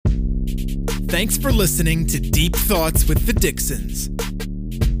Thanks for listening to Deep Thoughts with the Dixons.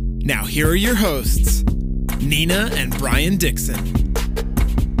 Now here are your hosts, Nina and Brian Dixon.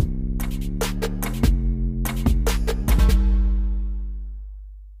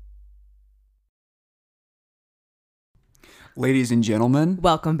 Ladies and gentlemen,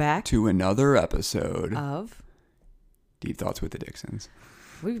 welcome back to another episode of Deep Thoughts with the Dixons.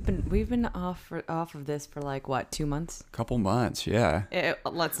 We've been off of this for like what, 2 months? Couple months, yeah.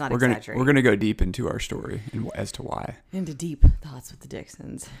 Let's not exaggerate. We're gonna go deep into our story and as to why. Into Deep Thoughts with the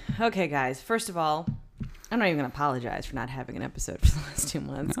Dixons. Okay, guys. First of all, I'm not even gonna apologize for not having an episode for the last 2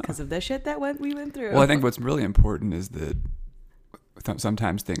 months because of the shit that we went through. Well, I think what's really important is that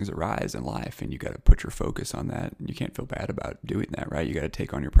sometimes things arise in life and you got to put your focus on that, and you can't feel bad about doing that, right? You got to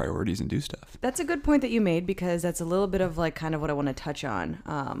take on your priorities and do stuff. That's a good point that you made, because that's a little bit of like kind of what I want to touch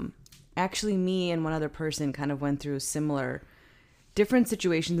on. Actually, me and one other person kind of went through similar different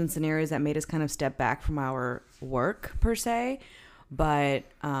situations and scenarios that made us kind of step back from our work per se, but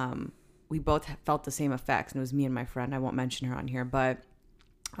we both felt the same effects, and it was me and my friend. I won't mention her on here, but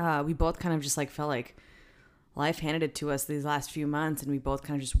we both kind of just like felt like life handed it to us these last few months, and we both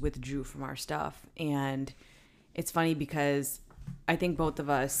kind of just withdrew from our stuff. And it's funny because I think both of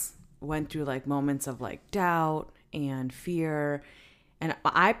us went through like moments of like doubt and fear. And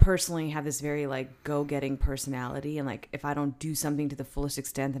I personally have this very like go-getting personality, and like if I don't do something to the fullest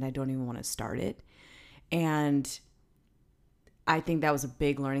extent, then I don't even want to start it. And I think that was a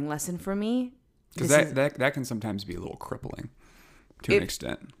big learning lesson for me. Because that can sometimes be a little crippling to an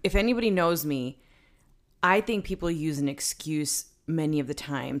extent. If anybody knows me, I think people use an excuse many of the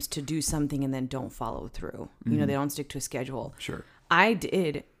times to do something and then don't follow through. Mm-hmm. You know, they don't stick to a schedule. Sure. I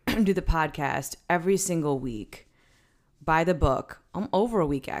did do the podcast every single week by the book, over a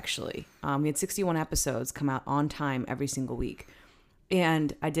week actually. We had 61 episodes come out on time every single week.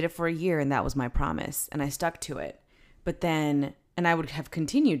 And I did it for a year, and that was my promise. And I stuck to it. But then, and I would have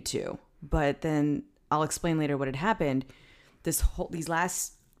continued to, but then I'll explain later what had happened. These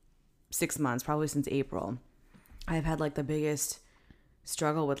last 6 months, probably since April, I've had like the biggest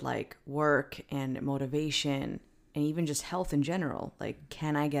struggle with like work and motivation and even just health in general. Like,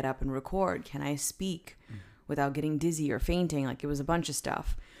 can I get up and record? Can I speak without getting dizzy or fainting? Like, it was a bunch of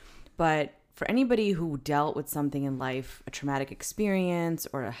stuff. But for anybody who dealt with something in life, a traumatic experience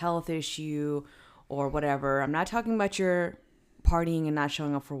or a health issue or whatever, I'm not talking about your partying and not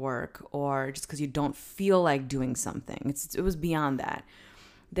showing up for work or just because you don't feel like doing something. It was beyond that.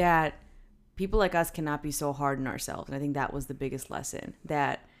 That people like us cannot be so hard on ourselves. And I think that was the biggest lesson,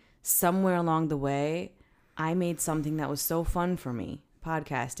 that somewhere along the way, I made something that was so fun for me,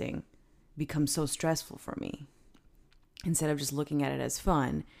 podcasting, become so stressful for me instead of just looking at it as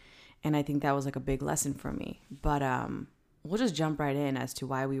fun. And I think that was like a big lesson for me. But we'll just jump right in as to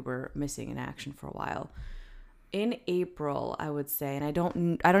why we were missing in action for a while. In April, I would say, and I don't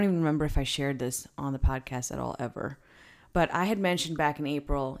even remember if I shared this on the podcast at all ever, but I had mentioned back in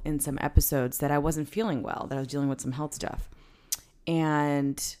April in some episodes that I wasn't feeling well, that I was dealing with some health stuff.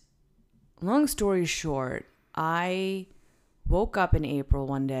 And long story short, I woke up in April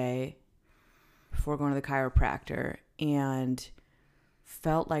one day before going to the chiropractor and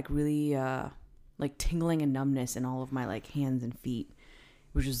felt like really like tingling and numbness in all of my like hands and feet,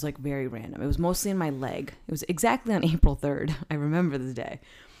 which was like very random. It was mostly in my leg. It was exactly on April 3rd. I remember this day.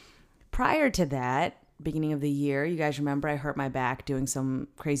 Prior to that, beginning of the year, you guys remember I hurt my back doing some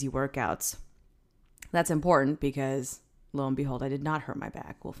crazy workouts. That's important because lo and behold, I did not hurt my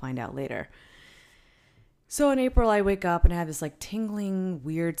back. We'll find out later. So in April, I wake up and I have this like tingling,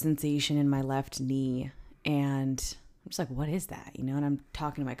 weird sensation in my left knee. And I'm just like, what is that? You know, and I'm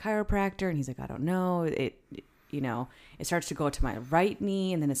talking to my chiropractor and he's like, I don't know. It starts to go to my right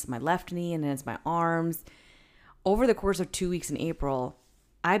knee, and then it's my left knee, and then it's my arms. Over the course of 2 weeks in April,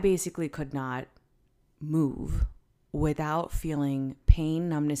 I basically could not move without feeling pain,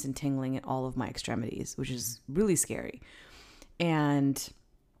 numbness, and tingling in all of my extremities, which is really scary. And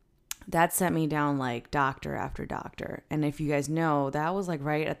that sent me down like doctor after doctor. And if you guys know, that was like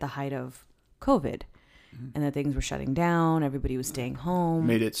right at the height of COVID. And that things were shutting down. Everybody was staying home.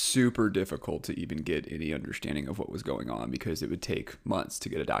 Made it super difficult to even get any understanding of what was going on, because it would take months to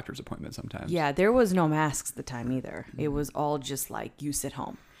get a doctor's appointment sometimes. Yeah, there was no masks at the time either. It was all just like, you sit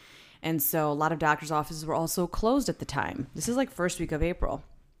home. And so a lot of doctors' offices were also closed at the time. This is like first week of April.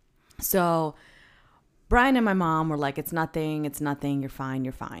 So Brian and my mom were like, it's nothing, you're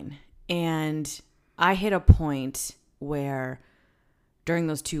fine. And I hit a point where during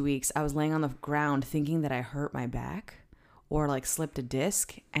those 2 weeks, I was laying on the ground thinking that I hurt my back or like slipped a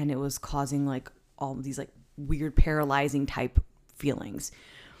disc, and it was causing like all these like weird paralyzing type feelings.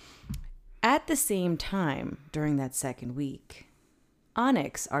 At the same time, during that second week,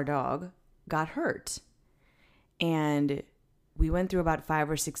 Onyx, our dog, got hurt. And we went through about 5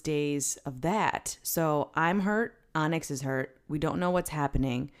 or 6 days of that. So I'm hurt. Onyx is hurt. We don't know what's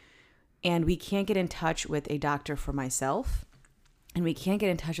happening. And we can't get in touch with a doctor for myself. And we can't get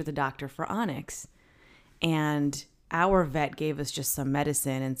in touch with a doctor for Onyx. And our vet gave us just some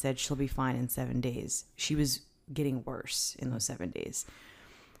medicine and said she'll be fine in 7 days. She was getting worse in those 7 days.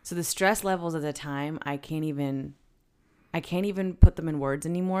 So the stress levels at the time, I can't even put them in words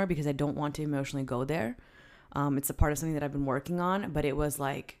anymore because I don't want to emotionally go there. It's a part of something that I've been working on, but it was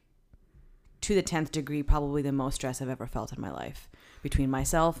like to the 10th degree, probably the most stress I've ever felt in my life between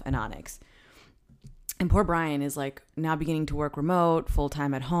myself and Onyx. And poor Brian is like now beginning to work remote,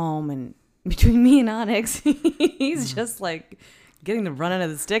 full-time at home. And between me and Onyx, he's just like getting the run out of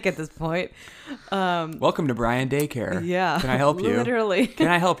the stick at this point. Welcome to Brian Daycare. Yeah. Can I help you? Literally. Can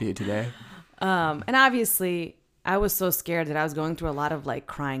I help you today? And obviously I was so scared that I was going through a lot of like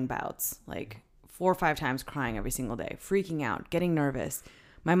crying bouts, like 4 or 5 times crying every single day, freaking out, getting nervous.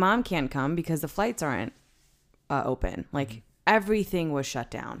 My mom can't come because the flights aren't open. Like everything was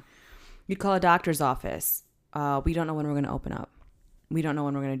shut down. You'd call a doctor's office. We don't know when we're going to open up. We don't know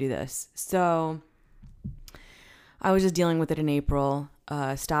when we're going to do this. So I was just dealing with it in April,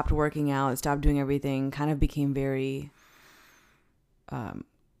 stopped working out, stopped doing everything, kind of became very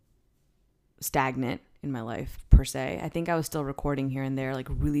stagnant in my life, per se. I think I was still recording here and there, like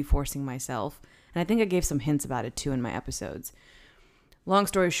really forcing myself. And I think I gave some hints about it too in my episodes. Long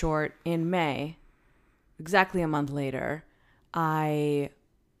story short, in May, exactly a month later, I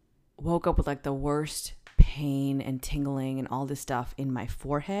woke up with like the worst pain and tingling and all this stuff in my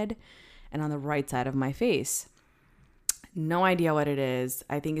forehead and on the right side of my face. No idea what it is.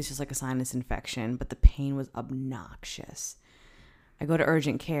 I think it's just like a sinus infection, but the pain was obnoxious. I go to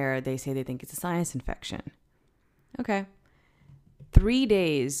urgent care. They say they think it's a sinus infection. Okay. 3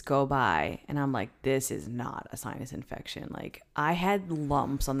 days go by and I'm like, this is not a sinus infection. Like I had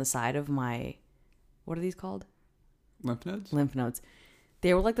lumps on the side of my, what are these called? Lymph nodes? Lymph nodes.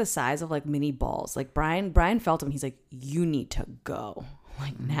 They were like the size of like mini balls. Like Brian felt them. He's like, you need to go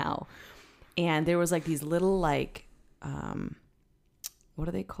like now. And there was like these little like, what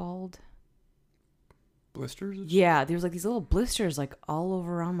are they called? Blisters? Yeah, there was like these little blisters like all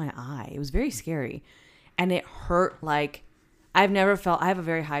over around my eye. It was very scary. And it hurt like, I have a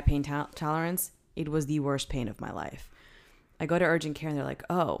very high pain tolerance. It was the worst pain of my life. I go to urgent care and they're like,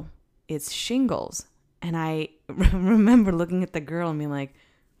 oh, it's shingles. And I remember looking at the girl and being like,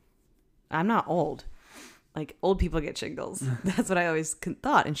 I'm not old. Like old people get shingles. That's what I always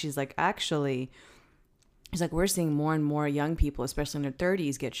thought. And she's like, actually, she's like, we're seeing more and more young people, especially in their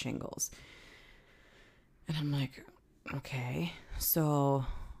 30s, get shingles. And I'm like, okay. So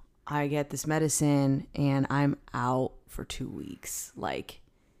I get this medicine and I'm out for 2 weeks. Like,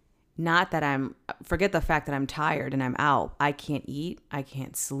 not that forget the fact that I'm tired and I'm out. I can't eat. I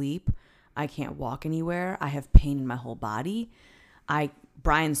can't sleep. I can't walk anywhere. I have pain in my whole body.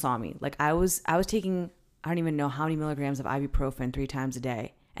 Brian saw me. Like I was taking, I don't even know how many milligrams of ibuprofen 3 times a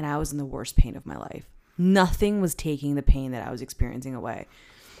day. And I was in the worst pain of my life. Nothing was taking the pain that I was experiencing away.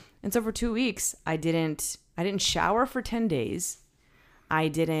 And so for 2 weeks, I didn't shower for 10 days. I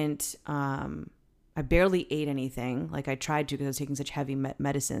barely ate anything. Like I tried to because I was taking such heavy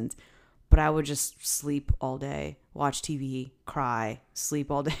medicines, but I would just sleep all day, watch TV, cry, sleep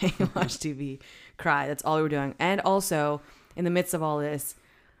all day, watch TV, cry. That's all we were doing. And also in the midst of all this,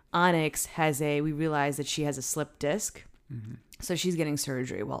 Onyx we realized that she has a slipped disc. Mm-hmm. So she's getting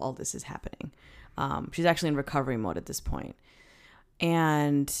surgery while all this is happening. She's actually in recovery mode at this point.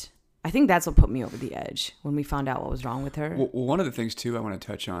 And I think that's what put me over the edge when we found out what was wrong with her. Well, one of the things, too, I want to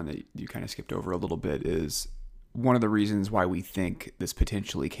touch on that you kind of skipped over a little bit is one of the reasons why we think this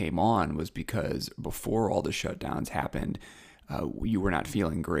potentially came on was because before all the shutdowns happened, you were not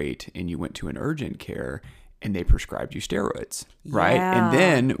feeling great and you went to an urgent care and they prescribed you steroids, right? Yeah. And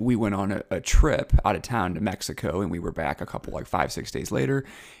then we went on a trip out of town to Mexico and we were back a couple, 5-6 days later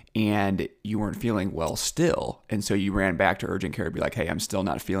and you weren't feeling well still. And so you ran back to urgent care and be like, hey, I'm still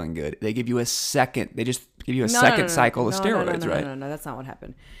not feeling good. They give you a second, they just give you a second cycle of steroids, right? No, that's not what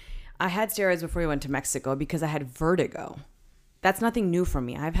happened. I had steroids before we went to Mexico because I had vertigo. That's nothing new for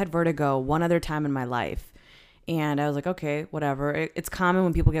me. I've had vertigo one other time in my life. And I was like, okay, whatever. It's common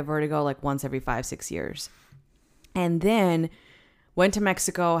when people get vertigo like once every 5-6 years. And then went to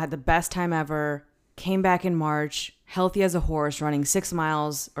Mexico, had the best time ever, came back in March, healthy as a horse, running 6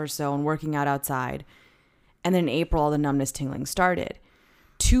 miles or so and working out outside. And then in April, all the numbness tingling started.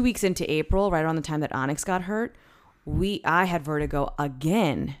 2 weeks into April, right around the time that Onyx got hurt, I had vertigo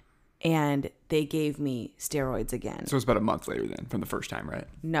again. and they gave me steroids again. So it's about a month later then from the first time, right?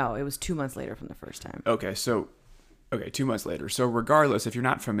 No, it was 2 months later from the first time. Okay, 2 months later. So regardless, if you're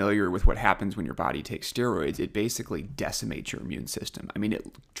not familiar with what happens when your body takes steroids, it basically decimates your immune system. I mean, it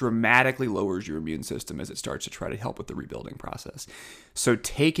dramatically lowers your immune system as it starts to try to help with the rebuilding process. So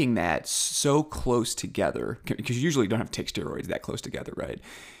taking that so close together, because you usually don't have to take steroids that close together, right?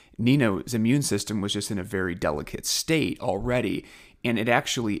 Nina's immune system was just in a very delicate state already, and it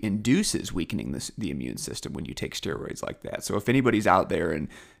actually induces weakening the immune system when you take steroids like that. So if anybody's out there and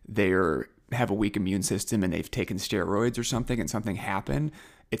have a weak immune system and they've taken steroids or something and something happened,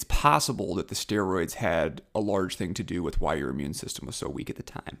 it's possible that the steroids had a large thing to do with why your immune system was so weak at the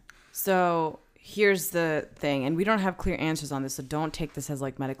time. So here's the thing, and we don't have clear answers on this, so don't take this as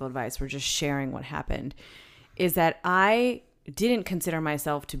like medical advice. We're just sharing what happened, is that I didn't consider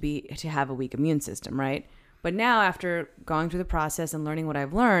myself to have a weak immune system, right? But now after going through the process and learning what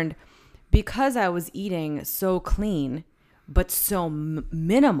I've learned, because I was eating so clean, but so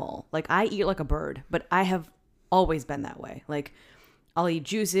minimal, like I eat like a bird, but I have always been that way. Like I'll eat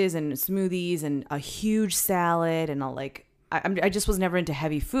juices and smoothies and a huge salad, and I just was never into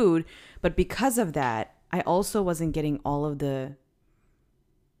heavy food. But because of that, I also wasn't getting all of the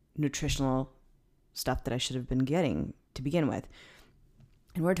nutritional stuff that I should have been getting to begin with.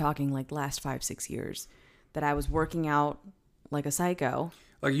 And we're talking like last 5-6 years that I was working out like a psycho.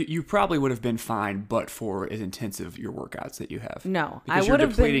 Like you probably would have been fine, but for as intensive your workouts that you have. No, because you're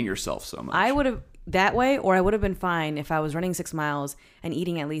depleting yourself so much. I would have that way, or I would have been fine if I was running 6 miles and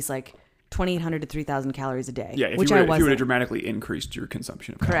eating at least like 2,800 to 3,000 calories a day. Yeah, if which you I would wasn't. have dramatically increased your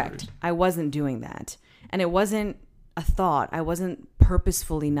consumption of calories. Correct. I wasn't doing that, and it wasn't a thought. I wasn't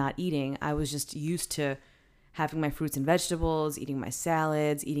purposefully not eating. I was just used to having my fruits and vegetables, eating my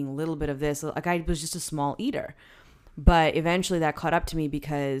salads, eating a little bit of this. Like I was just a small eater. But eventually that caught up to me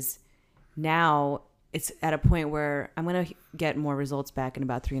because now it's at a point where I'm going to get more results back in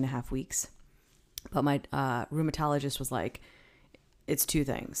about 3.5 weeks. But my rheumatologist was like, it's 2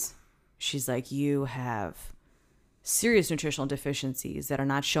 things. She's like, you have serious nutritional deficiencies that are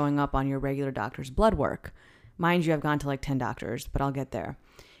not showing up on your regular doctor's blood work. Mind you, I've gone to like 10 doctors, but I'll get there.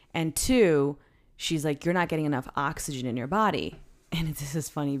 And 2, she's like, you're not getting enough oxygen in your body. And this is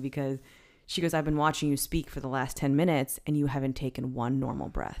funny because she goes, I've been watching you speak for the last 10 minutes and you haven't taken one normal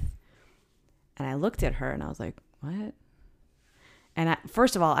breath. And I looked at her and I was like, what? And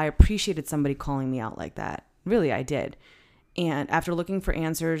first of all, I appreciated somebody calling me out like that. Really, I did. And after looking for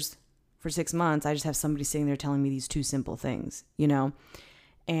answers for 6 months, I just have somebody sitting there telling me these 2 simple things, you know?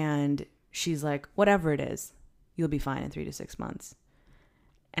 And she's like, whatever it is, you'll be fine in 3 to 6 months.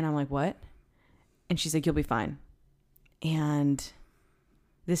 And I'm like, what? And she's like, you'll be fine. And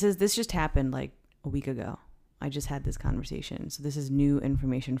this just happened like a week ago. I just had this conversation. So this is new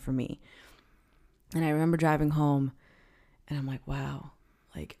information for me. And I remember driving home and I'm like, wow,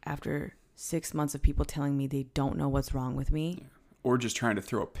 like after 6 months of people telling me they don't know what's wrong with me. Yeah. Or just trying to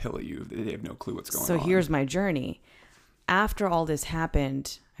throw a pill at you. They have no clue what's going on. So here's my journey. After all this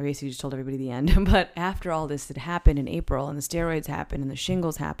happened, I basically just told everybody the end, but after all this had happened in April and the steroids happened and the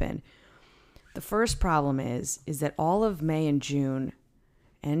shingles happened, the first problem is that all of May and June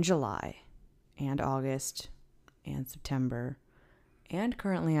and July and August and September and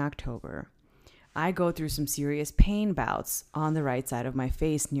currently October, I go through some serious pain bouts on the right side of my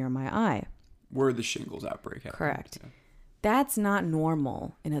face near my eye. Where the shingles outbreak happened. Correct. Yeah. That's not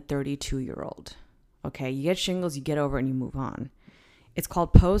normal in a 32-year-old. Okay, you get shingles, you get over it, and you move on. It's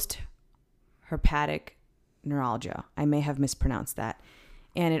called post-herpetic neuralgia. I may have mispronounced that.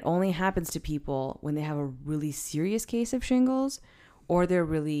 And it only happens to people when they have a really serious case of shingles or they're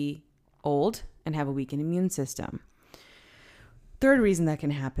really old and have a weakened immune system. Third reason that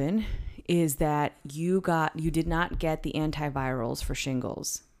can happen is that you did not get the antivirals for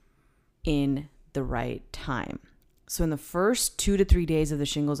shingles in the right time. So in the first 2 to 3 days of the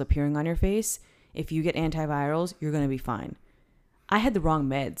shingles appearing on your face, if you get antivirals, you're going to be fine. I had the wrong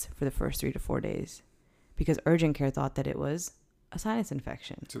meds for the first 3 to 4 days because urgent care thought that it was a sinus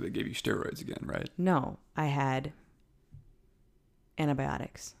infection. So they gave you steroids again, right? No, I had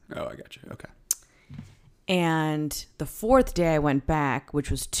antibiotics. Oh, I got you. Okay. And the 4th day I went back,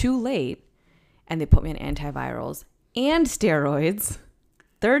 which was too late, and they put me on antivirals and steroids.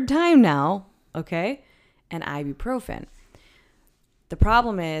 3rd time now, okay? And ibuprofen. The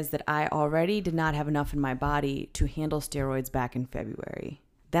problem is that I already did not have enough in my body to handle steroids back in February.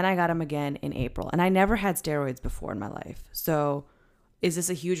 Then I got them again in April. And I never had steroids before in my life. So is this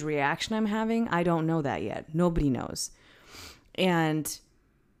a huge reaction I'm having? I don't know that yet. Nobody knows. And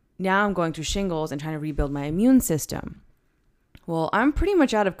now I'm going through shingles and trying to rebuild my immune system. Well, I'm pretty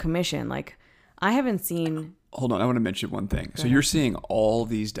much out of commission. Like, I haven't seen... Hold on, I want to mention one thing. So you're seeing all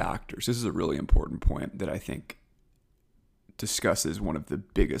these doctors. This is a really important point that I think discusses one of the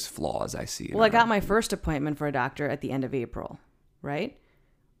biggest flaws I see. Well, I got my first appointment for a doctor at the end of April, right?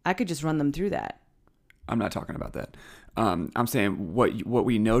 I could just run them through that. I'm not talking about that. I'm saying what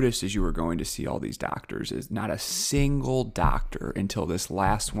we noticed as you were going to see all these doctors is not a single doctor until this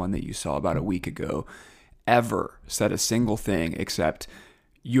last one that you saw about a week ago ever said a single thing except,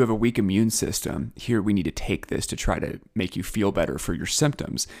 you have a weak immune system. Here, we need to take this to try to make you feel better for your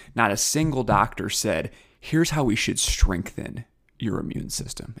symptoms. Not a single doctor said, here's how we should strengthen your immune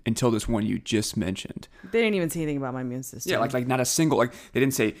system, until this one you just mentioned. They didn't even say anything about my immune system. Yeah, like not a single, like they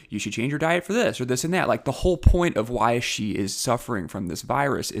didn't say you should change your diet for this or this and that. Like the whole point of why she is suffering from this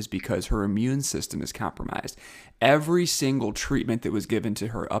virus is because her immune system is compromised. Every single treatment that was given to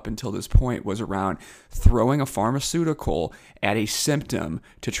her up until this point was around throwing a pharmaceutical at a symptom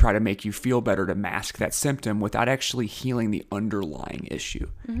to try to make you feel better, to mask that symptom without actually healing the underlying issue.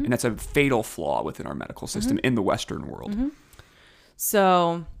 And that's a fatal flaw within our medical system in the Western world.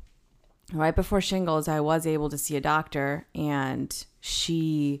 So right before shingles, I was able to see a doctor, and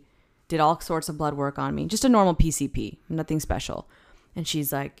she did all sorts of blood work on me. Just a normal PCP, nothing special. And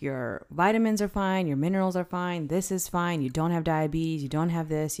she's like, your vitamins are fine, your minerals are fine, this is fine, you don't have diabetes, you don't have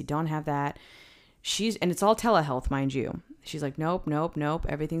this, you don't have that. And it's all telehealth, mind you. She's like, nope,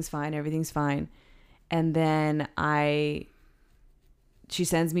 everything's fine, everything's fine. And then she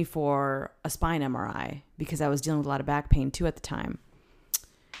sends me for a spine MRI because I was dealing with a lot of back pain too at the time.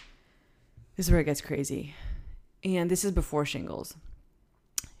 This is where it gets crazy. And this is before shingles.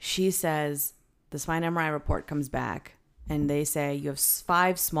 She says the spine MRI report comes back and they say you have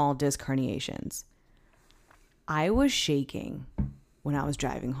 5 small disc herniations. I was shaking when I was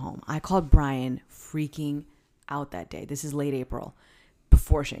driving home. I called Brian freaking out that day. This is late April,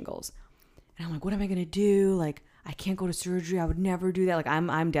 before shingles. And I'm like, what am I going to do? Like, I can't go to surgery. I would never do that. Like,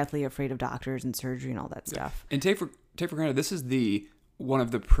 I'm deathly afraid of doctors and surgery and all that stuff. And take for granted, this is one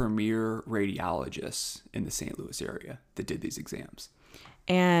of the premier radiologists in the St. Louis area that did these exams.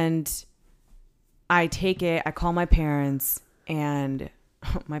 And I take it, I call my parents, and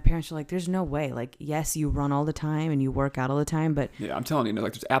my parents are like, there's no way. Like, yes, you run all the time and you work out all the time, but... Yeah, I'm telling you,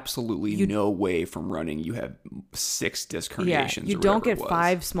 like, there's absolutely no way from running you have 6 disc herniations. Yeah, you don't get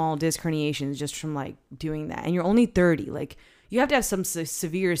 5 small disc herniations just from, like, doing that. And you're only 30. Like, you have to have some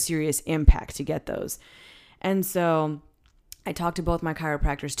severe, serious impact to get those. And so I talked to both my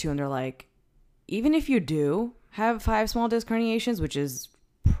chiropractors, too, and they're like, even if you do have 5 small disc herniations, which is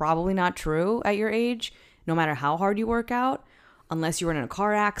probably not true at your age, no matter how hard you work out, unless you were in a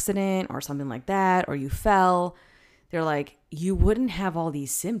car accident or something like that, or you fell, they're like, you wouldn't have all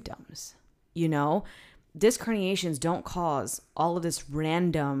these symptoms, you know? Disc herniations don't cause all of this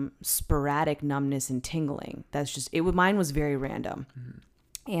random sporadic numbness and tingling. That's just, mine was very random.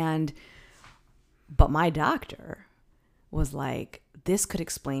 But my doctor was like, this could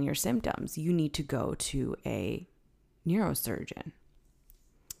explain your symptoms. You need to go to a neurosurgeon.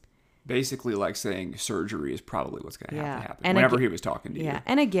 Basically like saying surgery is probably what's going to have to happen. And whenever he was talking to you. Yeah.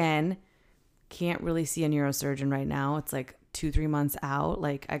 And again, can't really see a neurosurgeon right now. It's like 2-3 months out.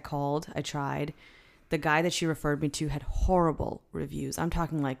 Like, I tried. The guy that she referred me to had horrible reviews. I'm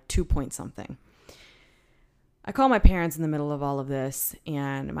talking like 2 point something. I call my parents in the middle of all of this,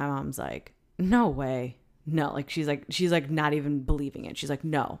 and my mom's like, no way. No, like she's like not even believing it. She's like,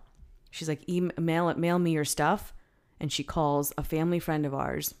 no. She's like, mail me your stuff. And she calls a family friend of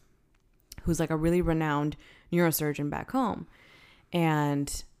ours who's like a really renowned neurosurgeon back home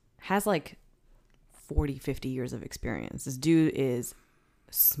and has like 40, 50 years of experience. This dude is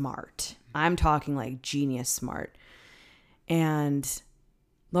smart. I'm talking like genius smart. And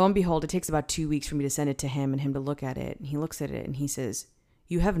lo and behold, it takes about 2 weeks for me to send it to him and him to look at it. And he looks at it and he says,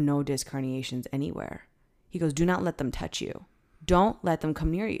 you have no disc herniations anywhere. He goes, do not let them touch you. Don't let them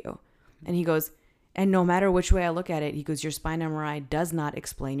come near you. And he goes, and no matter which way I look at it, he goes, your spine MRI does not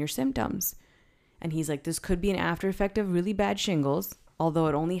explain your symptoms. And he's like, this could be an after effect of really bad shingles, although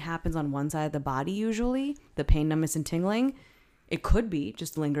it only happens on one side of the body usually, the pain, numbness, and tingling. It could be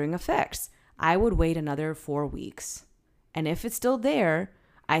just lingering effects. I would wait another 4 weeks. And if it's still there,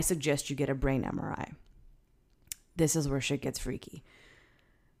 I suggest you get a brain MRI. This is where shit gets freaky.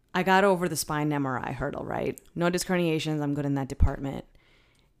 I got over the spine MRI hurdle, right? No disc herniations. I'm good in that department.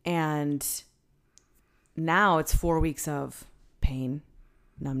 And now it's 4 weeks of pain,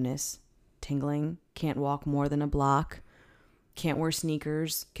 numbness, tingling, can't walk more than a block, can't wear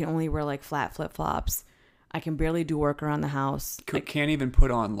sneakers, can only wear like flat flip-flops. I can barely do work around the house. Can't even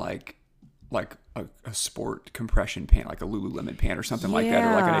put on like like a sport compression pant, like a Lululemon pant or something like that,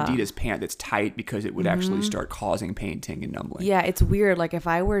 or like an Adidas pant that's tight because it would actually start causing pain, tingling, and numbing. Yeah, it's weird. Like if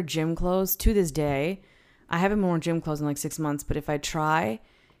I wear gym clothes to this day, I haven't worn gym clothes in like 6 months, but if I try,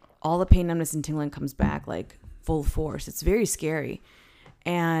 all the pain, numbness, and tingling comes back like full force. It's very scary.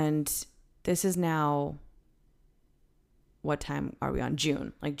 And this is now, what time are we on?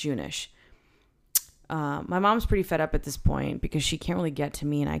 June, like June-ish. My mom's pretty fed up at this point because she can't really get to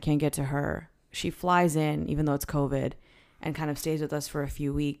me and I can't get to her. She flies in, even though it's COVID, and kind of stays with us for a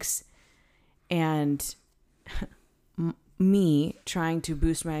few weeks. And me trying to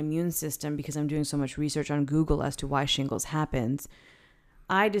boost my immune system because I'm doing so much research on Google as to why shingles happens,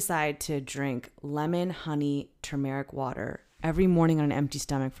 I decide to drink lemon, honey, turmeric water every morning on an empty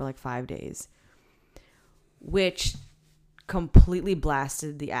stomach for like 5 days, which completely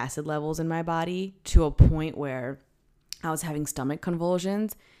blasted the acid levels in my body to a point where I was having stomach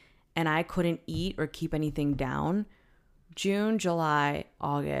convulsions and I couldn't eat or keep anything down. June, July,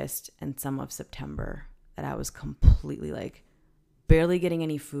 August, and some of September, that I was completely like barely getting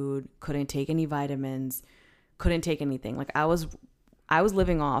any food, couldn't take any vitamins, couldn't take anything. Like I was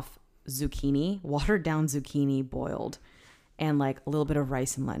living off zucchini, watered down zucchini boiled, and like a little bit of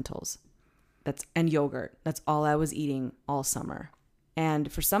rice and lentils. And yogurt. That's all I was eating all summer.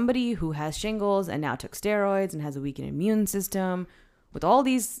 And for somebody who has shingles and now took steroids and has a weakened immune system with all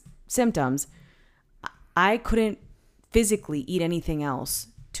these symptoms, I couldn't physically eat anything else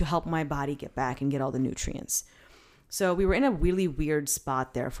to help my body get back and get all the nutrients. So we were in a really weird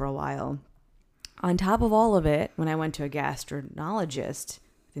spot there for a while. On top of all of it, when I went to a gastroenterologist,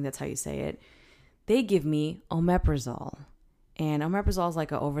 I think that's how you say it, they give me omeprazole. And omeprazole is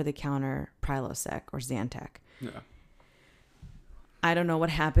like an over-the-counter Prilosec or Zantac. Yeah. I don't know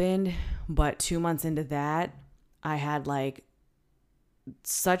what happened, but 2 months into that, I had like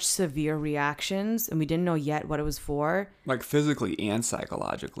such severe reactions, and we didn't know yet what it was for. Like physically and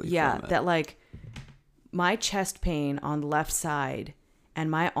psychologically. Yeah, from it. that like my chest pain on the left side and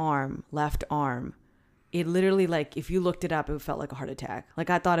my left arm, it literally, like, if you looked it up, it felt like a heart attack.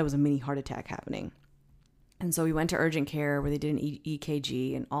 Like I thought it was a mini heart attack happening. And so we went to urgent care where they did an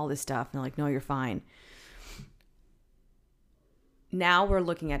EKG and all this stuff. And they're like, no, you're fine. Now we're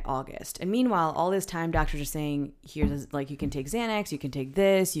looking at August. And meanwhile, all this time, doctors are saying, here's like, you can take Xanax, you can take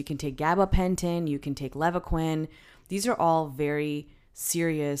this, you can take gabapentin, you can take Levaquin. These are all very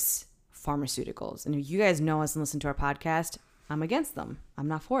serious pharmaceuticals. And if you guys know us and listen to our podcast, I'm against them. I'm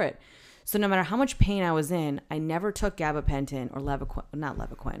not for it. So no matter how much pain I was in, I never took gabapentin or Levaquin, not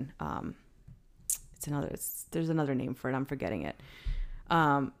Levaquin. There's another name for it. I'm forgetting it.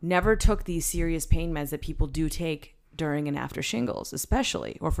 Never took these serious pain meds that people do take during and after shingles,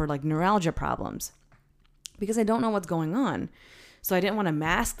 especially, or for like neuralgia problems, because I don't know what's going on. So I didn't want to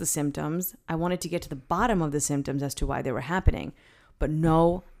mask the symptoms. I wanted to get to the bottom of the symptoms as to why they were happening, but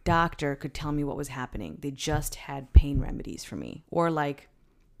no doctor could tell me what was happening. They just had pain remedies for me or like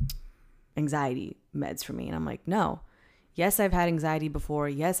anxiety meds for me. And I'm like, no, yes, I've had anxiety before.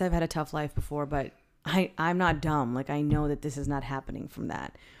 Yes, I've had a tough life before, but I'm not dumb. Like I know that this is not happening from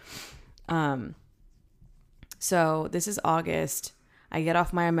that. So this is August. I get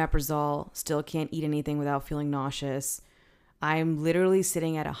off my omeprazole, still can't eat anything without feeling nauseous. I'm literally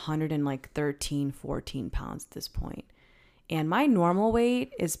sitting at 113, 14 pounds at this point. And my normal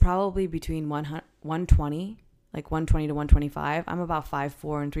weight is probably between 120, like 120 to 125. I'm about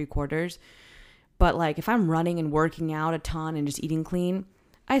 5'4" 3/4. But like if I'm running and working out a ton and just eating clean,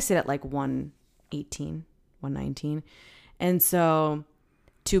 I sit at like 118, 119. And so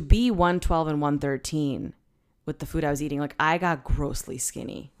to be 112 and 113 with the food I was eating, like I got grossly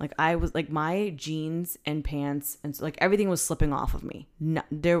skinny. Like I was like my jeans and pants and so, like everything was slipping off of me.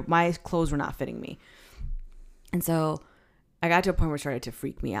 My clothes were not fitting me. And so I got to a point where it started to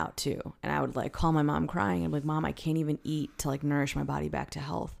freak me out too. And I would like call my mom crying. I'm like, Mom, I can't even eat to like nourish my body back to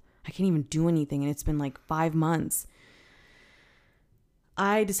health. I can't even do anything. And it's been like 5 months.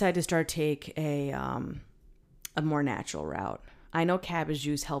 I decided to start take a more natural route. I know cabbage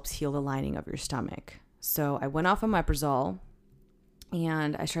juice helps heal the lining of your stomach. So I went off omeprazole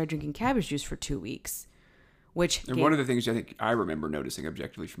and I started drinking cabbage juice for 2 weeks. One of the things I think I remember noticing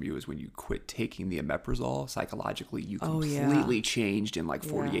objectively from you is when you quit taking the omeprazole, psychologically, you completely changed in like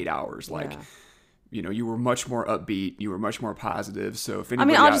 48 hours. Like, you know, you were much more upbeat. You were much more positive. So if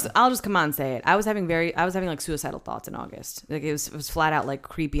anybody, I'll just come on and say it. I was having like suicidal thoughts in August. Like it was flat out like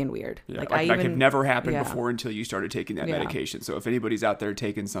creepy and weird. Yeah, like it never happened before until you started taking that medication. So if anybody's out there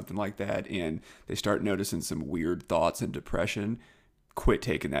taking something like that and they start noticing some weird thoughts and depression, quit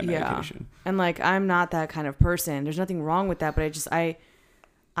taking that medication. And like I'm not that kind of person. There's nothing wrong with that, but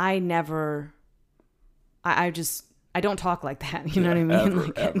I don't talk like that. You know what I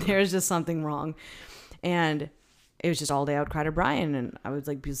mean? Ever. There's just something wrong. And it was just all day I would cry to Brian, and I would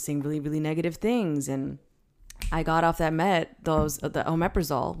like be saying really, really negative things. And I got off that the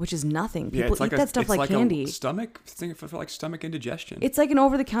omeprazole, which is nothing. People eat that stuff like candy. Think for like stomach indigestion. It's like an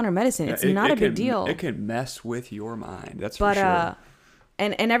over-the-counter medicine. It's not a big deal. It can mess with your mind. That's for sure.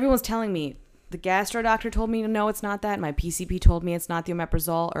 And everyone's telling me, the gastro doctor told me, no, it's not that. My PCP told me it's not the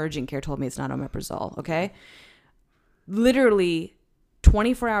omeprazole. Urgent care told me it's not omeprazole. Okay. Literally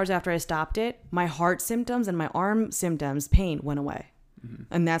 24 hours after I stopped it, my heart symptoms and my arm symptoms, pain went away. Mm-hmm.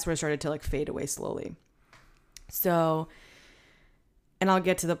 And that's where it started to like fade away slowly. So, and I'll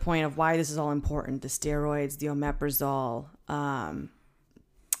get to the point of why this is all important. The steroids, the omeprazole,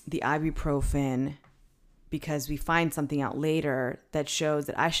 the ibuprofen, because we find something out later that shows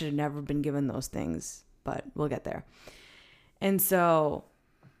that I should have never been given those things, but we'll get there. And so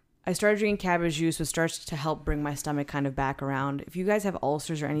I started drinking cabbage juice, which starts to help bring my stomach kind of back around. If you guys have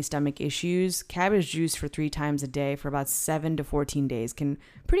ulcers or any stomach issues, cabbage juice for 3 times a day for about 7 to 14 days can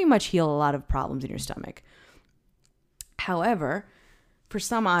pretty much heal a lot of problems in your stomach. However, for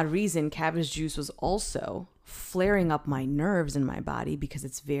some odd reason, cabbage juice was also flaring up my nerves in my body because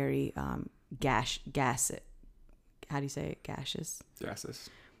it's very gaseous. How do you say it? Gaseous?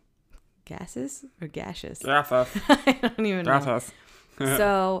 Gases or gaseous? Gaseous. I don't even know.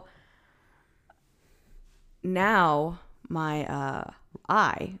 So now my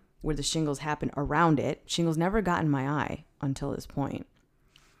eye, where the shingles happen around it, shingles never got in my eye until this point,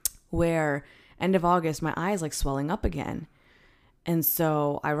 where end of August, my eye is like swelling up again. And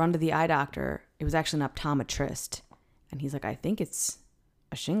so I run to the eye doctor. It was actually an optometrist. And he's like, I think it's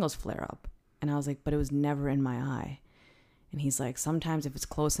a shingles flare up. And I was like, but it was never in my eye. And he's like, sometimes if it's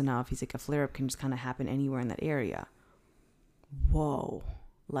close enough, he's like, a flare up can just kind of happen anywhere in that area. Whoa.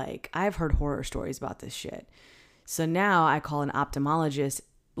 Like, I've heard horror stories about this shit. So now I call an ophthalmologist.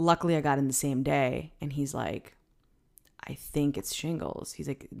 Luckily, I got in the same day. And he's like, I think it's shingles. He's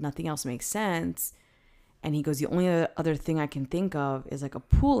like, nothing else makes sense. And he goes, the only other thing I can think of is like a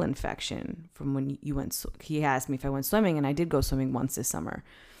pool infection from when you went. He asked me if I went swimming, and I did go swimming once this summer.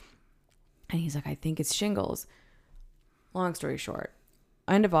 And he's like, I think it's shingles. Long story short,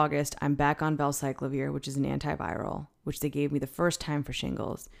 end of August, I'm back on Valcyclovir, which is an antiviral, which they gave me the first time for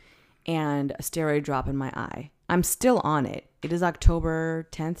shingles, and a steroid drop in my eye. I'm still on it. It is October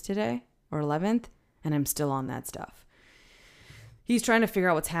 10th today, or 11th, and I'm still on that stuff. He's trying to figure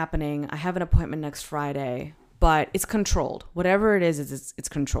out what's happening. I have an appointment next Friday, but it's controlled. Whatever it is, it's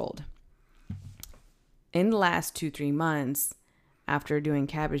controlled. In the last 2-3 months, after doing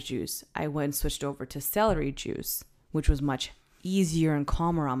cabbage juice, I went and switched over to celery juice, which was much easier and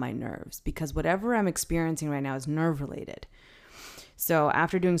calmer on my nerves, because whatever I'm experiencing right now is nerve related. So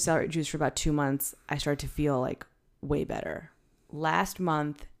after doing celery juice for about 2 months, I started to feel like way better. Last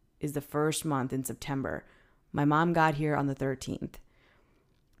month is the first month in September. My mom got here on the 13th.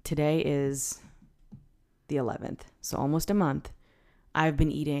 Today is the 11th, so almost a month. I've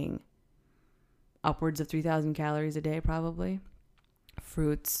been eating upwards of 3,000 calories a day, probably.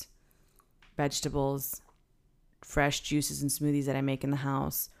 Fruits, vegetables, fresh juices and smoothies that I make in the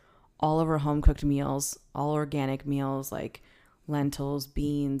house, all of our home cooked meals, all organic meals like lentils,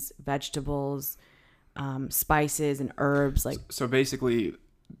 beans, vegetables, spices and herbs. Like, so basically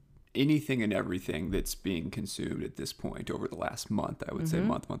anything and everything that's being consumed at this point over the last month, I would say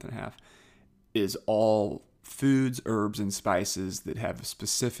month and a half, is all foods, herbs, and spices that have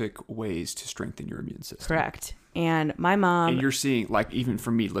specific ways to strengthen your immune system. Correct. And my mom... And you're seeing, like, even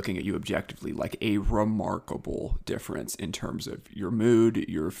from me looking at you objectively, like a remarkable difference in terms of your mood,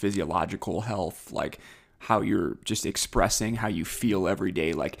 your physiological health, like how you're just expressing how you feel every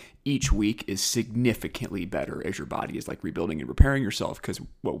day. Like each week is significantly better as your body is like rebuilding and repairing yourself, because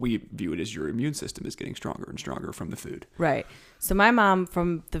what we view it as your immune system is getting stronger and stronger from the food. Right. So my mom,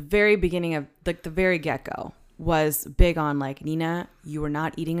 from the very beginning of like the very get-go, was big on like, Nina, you were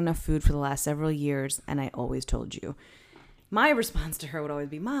not eating enough food for the last several years, and I always told you. My response to her would always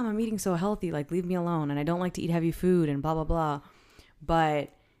be, Mom, I'm eating so healthy, like leave me alone, and I don't like to eat heavy food and blah, blah, blah.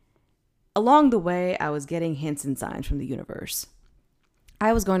 But along the way, I was getting hints and signs from the universe.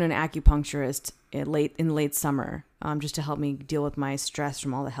 I was going to an acupuncturist in late summer just to help me deal with my stress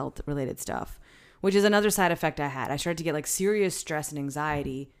from all the health-related stuff, which is another side effect I had. I started to get like serious stress and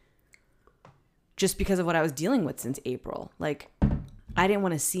anxiety just because of what I was dealing with since April. Like, I didn't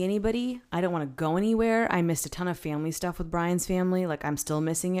want to see anybody. I didn't want to go anywhere. I missed a ton of family stuff with Brian's family. Like, I'm still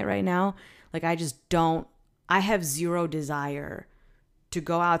missing it right now. Like, I have zero desire to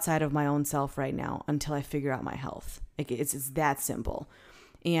go outside of my own self right now until I figure out my health. Like, it's that simple.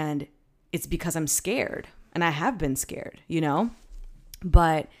 And it's because I'm scared, and I have been scared, you know?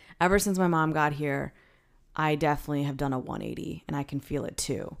 But ever since my mom got here, I definitely have done a 180, and I can feel it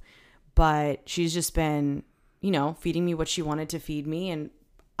too. But she's just been, you know, feeding me what she wanted to feed me. And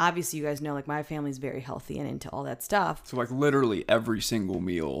obviously, you guys know, like, my family's very healthy and into all that stuff. So, like, literally every single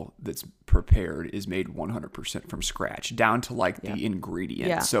meal that's prepared is made 100% from scratch, down to, like, the ingredients.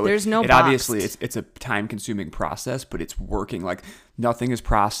 Yeah. So there's no it boxed. obviously, it's a time-consuming process, but it's working. Like, nothing is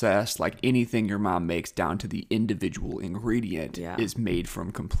processed. Like, anything your mom makes down to the individual ingredient is made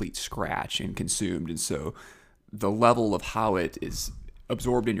from complete scratch and consumed. And so the level of how it is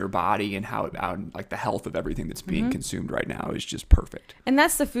absorbed in your body and how like the health of everything that's being consumed right now is just perfect. And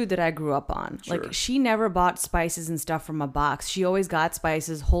that's the food that I grew up on. Sure. Like, she never bought spices and stuff from a box. She always got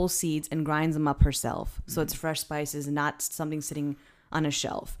spices, whole seeds, and grinds them up herself. So it's fresh spices and not something sitting on a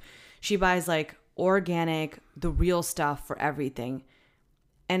shelf. She buys like organic, the real stuff for everything.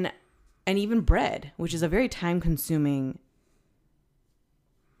 And even bread, which is a very time consuming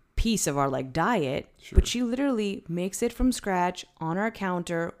piece of our like diet, but she literally makes it from scratch on our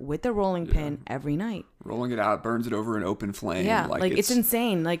counter with a rolling pin every night. Rolling it out, burns it over an open flame. Yeah, like it's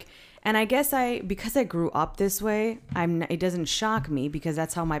insane. Like, and I guess because I grew up this way, it doesn't shock me because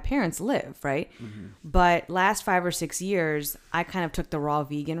that's how my parents live, right? But last 5 or 6 years, I kind of took the raw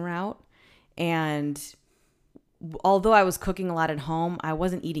vegan route, and although I was cooking a lot at home, I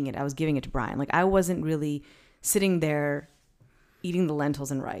wasn't eating it. I was giving it to Brian. Like, I wasn't really sitting there eating the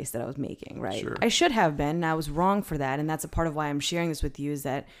lentils and rice that I was making, right? Sure. I should have been, and I was wrong for that. And that's a part of why I'm sharing this with you, is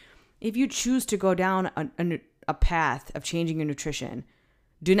that if you choose to go down a path of changing your nutrition,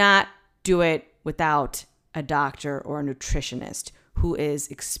 do not do it without a doctor or a nutritionist who is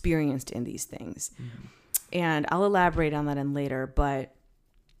experienced in these things. And I'll elaborate on that in later. But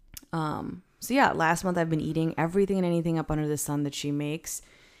so yeah, last month I've been eating everything and anything up under the sun that she makes.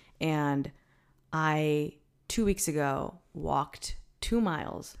 And I 2 weeks ago walked 2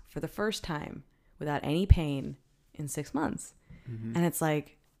 miles for the first time without any pain in 6 months. And it's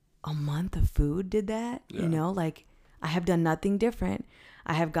like, a month of food did that? You know, like, I have done nothing different.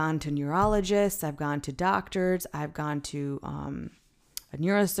 I have gone to neurologists, I've gone to doctors, I've gone to a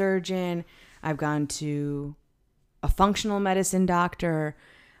neurosurgeon, I've gone to a functional medicine doctor,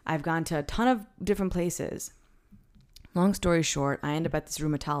 I've gone to a ton of different places. Long story short, I ended up at this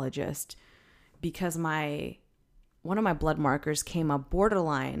rheumatologist because one of my blood markers came up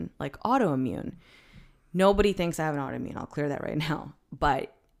borderline, like autoimmune. Nobody thinks I have an autoimmune. I'll clear that right now.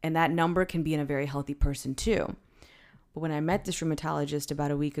 And that number can be in a very healthy person too. But when I met this rheumatologist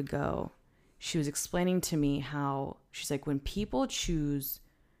about a week ago, she was explaining to me how, she's like, when people choose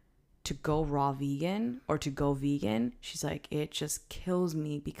to go raw vegan or to go vegan, she's like, it just kills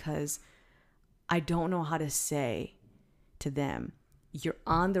me because I don't know how to say to them, you're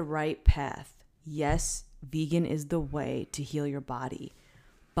on the right path. Yes, vegan is the way to heal your body,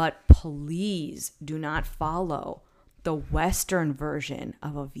 but please do not follow the Western version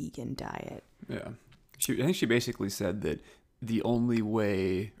of a vegan diet. Yeah. I think she basically said that the only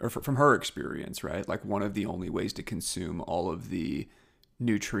way, or from her experience, right, like one of the only ways to consume all of the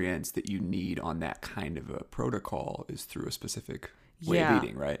nutrients that you need on that kind of a protocol is through a specific way of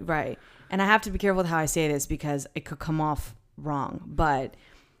eating, right? Right. And I have to be careful with how I say this because it could come off wrong. But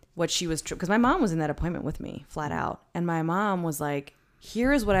what she was, because my mom was in that appointment with me, flat out. And my mom was like,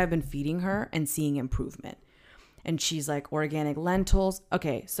 here is what I've been feeding her and seeing improvement. And she's like, organic lentils.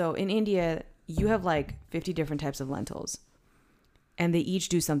 Okay, so in India, you have like 50 different types of lentils. And they each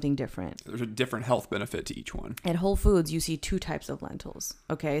do something different. There's a different health benefit to each one. At Whole Foods, you see 2 types of lentils.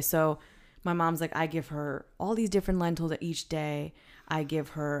 Okay, so my mom's like, I give her all these different lentils each day. I give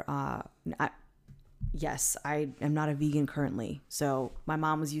her, yes, I am not a vegan currently. So my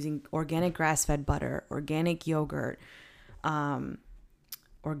mom was using organic grass-fed butter, organic yogurt,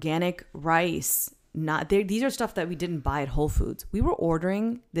 organic rice. These are stuff that we didn't buy at Whole Foods. We were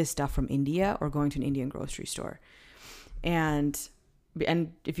ordering this stuff from India or going to an Indian grocery store. And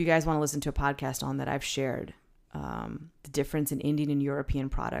if you guys want to listen to a podcast on that, I've shared the difference in Indian and European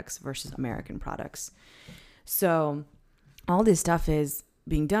products versus American products. So all this stuff is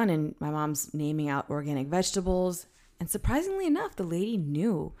being done, and my mom's naming out organic vegetables. And surprisingly enough, the lady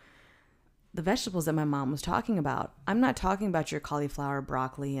knew the vegetables that my mom was talking about. I'm not talking about your cauliflower,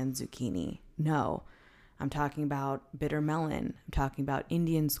 broccoli, and zucchini. No, I'm talking about bitter melon. I'm talking about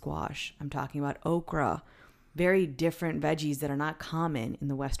Indian squash. I'm talking about okra. Very different veggies that are not common in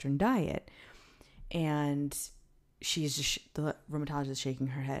the Western diet. And she's just, the rheumatologist is shaking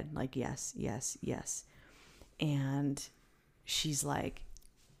her head like, yes, yes, yes. And she's like,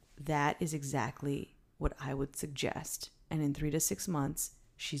 that is exactly what I would suggest. And in 3 to 6 months,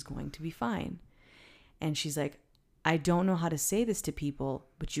 she's going to be fine. And she's like, I don't know how to say this to people,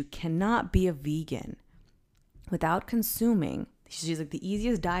 but you cannot be a vegan without consuming. She's like, the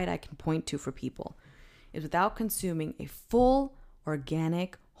easiest diet I can point to for people is without consuming a full,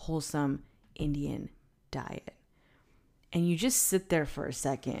 organic, wholesome Indian diet. And you just sit there for a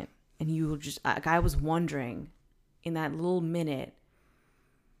second and you will just, like, I was wondering in that little minute,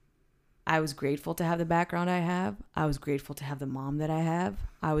 I was grateful to have the background I have. I was grateful to have the mom that I have.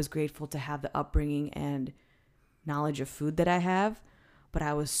 I was grateful to have the upbringing and knowledge of food that I have. But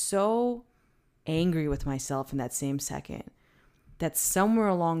I was so angry with myself in that same second that somewhere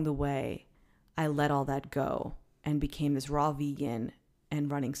along the way, I let all that go and became this raw vegan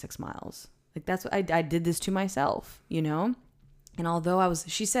and running 6 miles. Like, that's what I did this to myself, you know? And although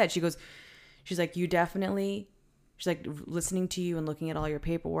she's like, you definitely, she's like, listening to you and looking at all your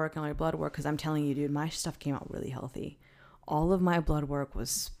paperwork and all your blood work, because I'm telling you, dude, my stuff came out really healthy. All of my blood work was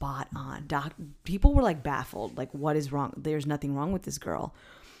spot on. People were like baffled, like, what is wrong? There's nothing wrong with this girl.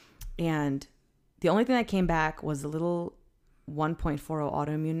 And the only thing that came back was a little 1.40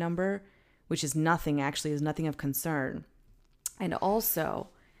 autoimmune number, which is nothing, actually, is nothing of concern. And also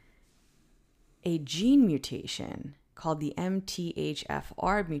a gene mutation called the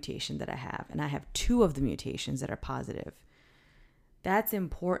MTHFR mutation that I have. And I have 2 of the mutations that are positive. That's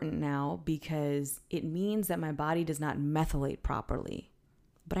important now because it means that my body does not methylate properly.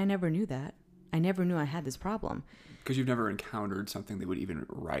 But I never knew that. I never knew I had this problem. Because you've never encountered something that would even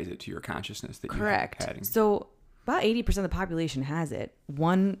rise it to your consciousness that Correct. you had. So about 80% of the population has it,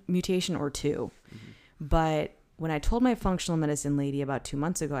 1 mutation or 2. Mm-hmm. But when I told my functional medicine lady about 2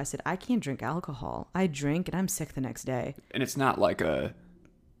 months ago, I said, I can't drink alcohol. I drink and I'm sick the next day. And it's not like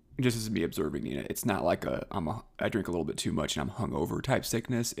just as me observing, Nina, it's not like I drink a little bit too much and I'm hungover type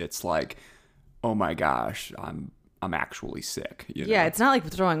sickness. It's like, oh my gosh, I'm actually sick. You know? Yeah, it's not like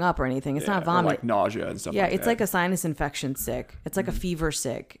throwing up or anything. It's not vomiting. Or like nausea and stuff like that. Yeah, it's like a sinus infection sick. It's like a fever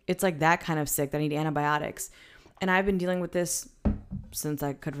sick. It's like that kind of sick that I need antibiotics. And I've been dealing with this since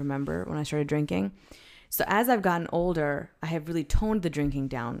I could remember when I started drinking. So as I've gotten older, I have really toned the drinking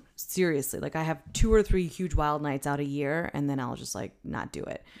down seriously. Like, I have 2 or 3 huge wild nights out a year, and then I'll just like not do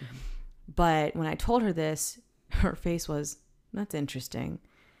it. Mm-hmm. But when I told her this, her face was, that's interesting.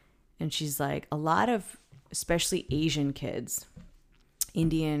 And she's like, a lot of, especially Asian kids,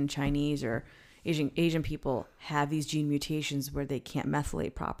 Indian, Chinese, or Asian people have these gene mutations where they can't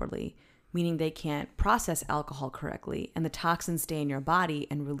methylate properly, meaning they can't process alcohol correctly, and the toxins stay in your body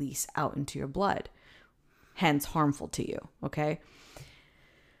and release out into your blood. Hence harmful to you. Okay.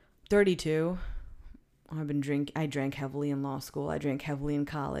 32. I drank heavily in law school. I drank heavily in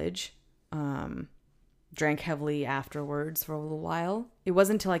college. Drank heavily afterwards for a little while. It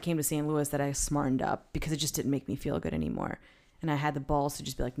wasn't until I came to St. Louis that I smartened up because it just didn't make me feel good anymore. And I had the balls to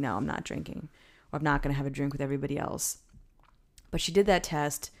just be like, no, I'm not drinking, or I'm not going to have a drink with everybody else. But she did that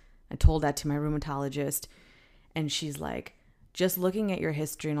test. I told that to my rheumatologist, and she's like, just looking at your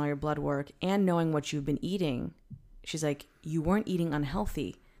history and all your blood work and knowing what you've been eating, she's like, you weren't eating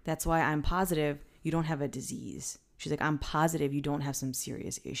unhealthy. That's why I'm positive you don't have a disease. She's like, I'm positive you don't have some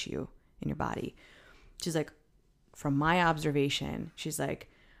serious issue in your body. She's like, from my observation, she's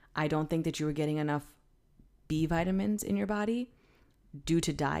like, I don't think that you were getting enough B vitamins in your body due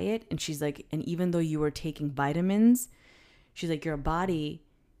to diet. And she's like, and even though you were taking vitamins, she's like, your body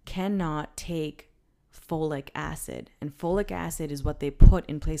cannot take folic acid, and folic acid is what they put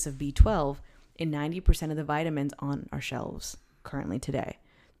in place of B12 in 90% of the vitamins on our shelves currently today.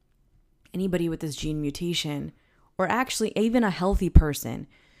 Anybody with this gene mutation, or actually even a healthy person,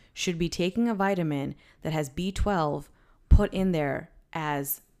 should be taking a vitamin that has B12 put in there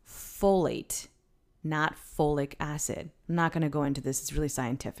as folate, not folic acid. I'm not going to go into this. It's really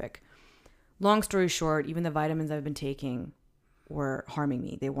scientific. Long story short, even the vitamins I've been taking were harming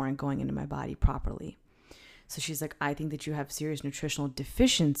me. They weren't going into my body properly. So she's like, I think that you have serious nutritional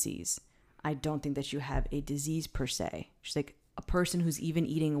deficiencies. I don't think that you have a disease per se. She's like, a person who's even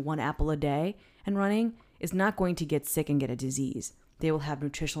eating 1 apple a day and running is not going to get sick and get a disease. They will have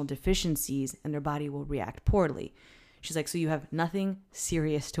nutritional deficiencies and their body will react poorly. She's like, so you have nothing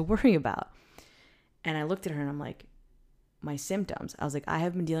serious to worry about. And I looked at her and I'm like, my symptoms. I was like, I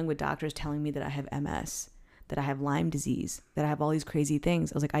have been dealing with doctors telling me that I have MS, that I have Lyme disease, that I have all these crazy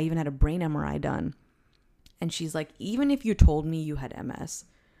things. I was like, I even had a brain MRI done. And she's like, even if you told me you had MS,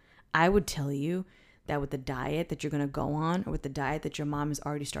 I would tell you that with the diet that you're going to go on, or with the diet that your mom has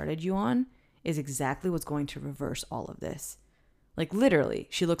already started you on, is exactly what's going to reverse all of this. Like, literally,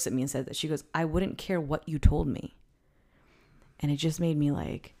 she looks at me and said that. She goes, I wouldn't care what you told me. And it just made me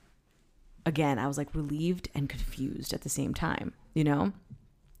like, again, I was like relieved and confused at the same time, you know?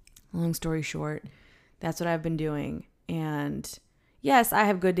 long story short, that's what I've been doing. And yes, I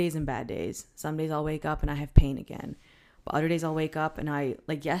have good days and bad days. Some days I'll wake up and I have pain again. But other days I'll wake up and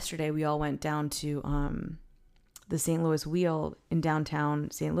like yesterday, we all went down to the St. Louis Wheel in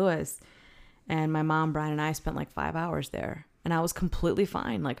downtown St. Louis. And my mom, Brian, and I spent like 5 hours there. And I was completely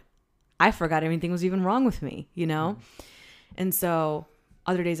fine. Like, I forgot anything was even wrong with me, you know? And so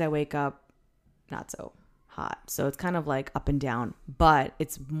other days I wake up not so hot. So it's kind of like up and down. But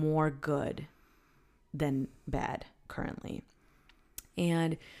it's more good than bad currently.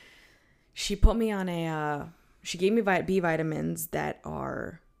 And she put me on she gave me B vitamins that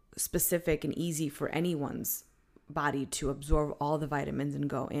are specific and easy for anyone's body to absorb all the vitamins and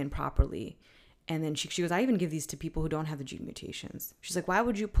go in properly. And then she goes, I even give these to people who don't have the gene mutations. She's like, why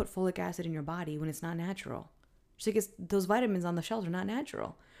would you put folic acid in your body when it's not natural? She's like, those vitamins on the shelves are not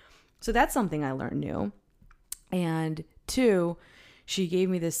natural. So that's something I learned new. And 2, she gave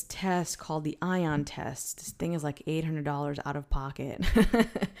me this test called the ION test. This thing is like $800 out of pocket.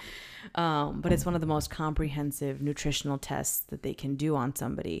 But it's one of the most comprehensive nutritional tests that they can do on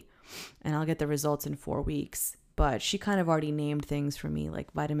somebody. And I'll get the results in 4 weeks. But she kind of already named things for me,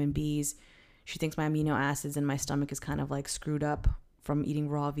 like vitamin Bs. She thinks my amino acids in my stomach is kind of like screwed up from eating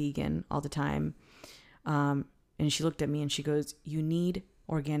raw vegan all the time. And she looked at me and she goes, you need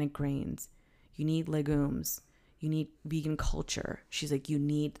organic grains. You need legumes. You need vegan culture. She's like, you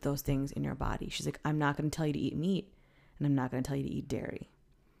need those things in your body. She's like, I'm not going to tell you to eat meat and I'm not going to tell you to eat dairy.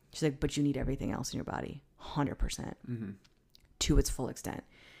 She's like, but you need everything else in your body, 100%, to its full extent.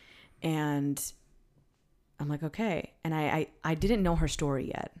 And I'm like, okay. And I didn't know her story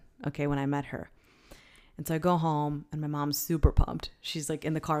yet, okay, when I met her. And so I go home and my mom's super pumped. She's like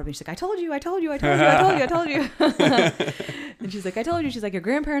in the car with me. She's like, I told you. And she's like, I told you. She's like, your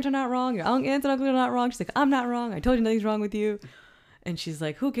grandparents are not wrong. Your aunts and uncles are not wrong. She's like, I'm not wrong. I told you nothing's wrong with you. And she's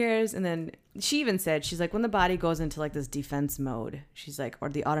like, who cares? And then she even said, she's like, when the body goes into like this defense mode, she's like, or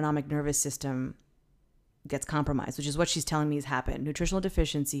the autonomic nervous system gets compromised, which is what she's telling me has happened. Nutritional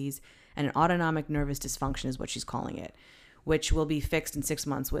deficiencies and an autonomic nervous dysfunction is what she's calling it, which will be fixed in 6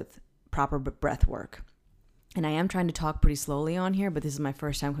 months with proper breath work. And I am trying to talk pretty slowly on here, but this is my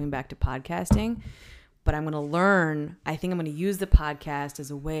first time coming back to podcasting. But I'm going to learn. I think I'm going to use the podcast as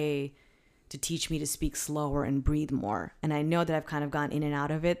a way to teach me to speak slower and breathe more. And I know that I've kind of gone in and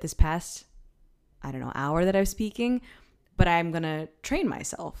out of it this past, hour that I'm speaking, but I'm going to train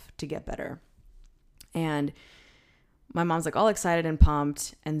myself to get better. And my mom's like all excited and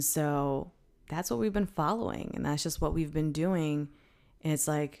pumped. And so that's what we've been following. And that's just what we've been doing. And it's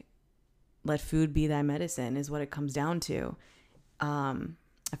like, let food be thy medicine is what it comes down to.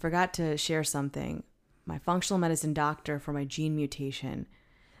 I forgot to share something. My functional medicine doctor for my gene mutation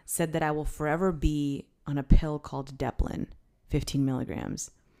said that I will forever be on a pill called Deplin, 15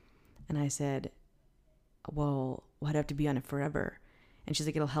 milligrams. And I said, well, why'd I have to be on it forever? And she's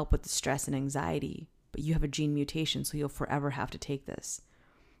like, it'll help with the stress and anxiety, but you have a gene mutation, so you'll forever have to take this.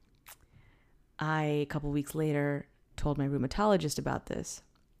 A couple weeks later, told my rheumatologist about this.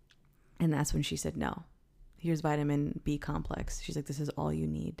 And that's when she said, no, here's vitamin B complex. She's like, this is all you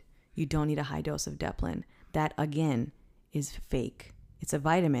need. You don't need a high dose of Deplin. That, again, is fake. It's a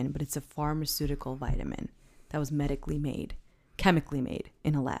vitamin, but it's a pharmaceutical vitamin that was medically made, chemically made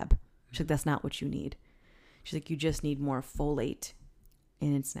in a lab. She's like, that's not what you need. She's like, you just need more folate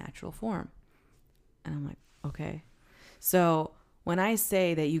in its natural form. And I'm like, okay. So when I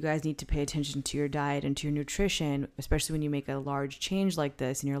say that you guys need to pay attention to your diet and to your nutrition, especially when you make a large change like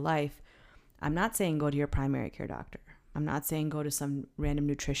this in your life, I'm not saying go to your primary care doctor. I'm not saying go to some random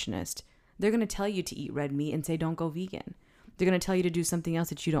nutritionist. They're going to tell you to eat red meat and say don't go vegan. They're going to tell you to do something else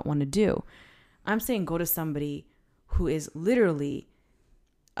that you don't want to do. I'm saying go to somebody who is literally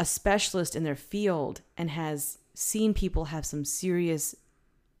a specialist in their field and has seen people have some serious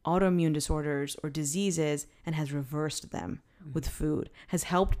autoimmune disorders or diseases and has reversed them with food, has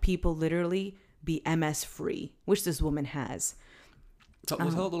helped people literally be MS free, which this woman has. Tell a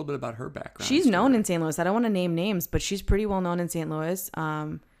little bit about her background. She's known in St. Louis. I don't want to name names, but she's pretty well known in St. Louis.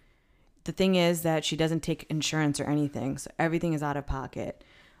 The thing is that she doesn't take insurance or anything, so everything is out of pocket.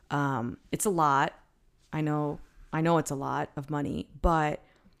 It's a lot. I know it's a lot of money, but...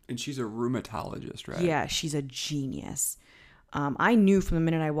 And she's a rheumatologist, right? Yeah, she's a genius. I knew from the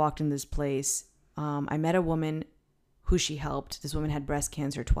minute I walked in this place, I met a woman who she helped. This woman had breast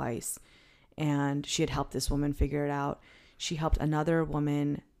cancer twice, and she had helped this woman figure it out. She helped another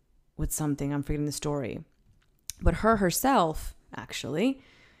woman with something. I'm forgetting the story. But herself, actually,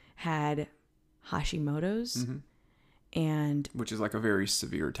 had Hashimoto's. Mm-hmm. And which is like a very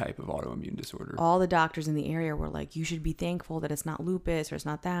severe type of autoimmune disorder. all the doctors in the area were like, you should be thankful that it's not lupus or it's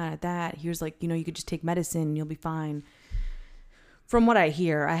not that. Here's like, you could just take medicine and you'll be fine. From what I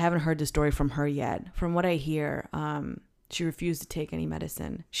hear, I haven't heard the story from her yet. From what I hear, she refused to take any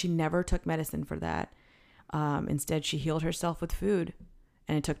medicine. She never took medicine for that. Instead, she healed herself with food.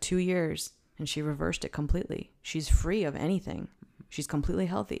 And it took 2 years. And she reversed it completely. She's free of anything. She's completely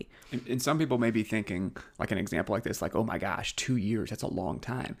healthy. And some people may be thinking, like an example like this, like, oh my gosh, 2 years, that's a long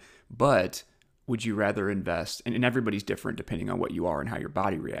time. But would you rather invest, and everybody's different depending on what you are and how your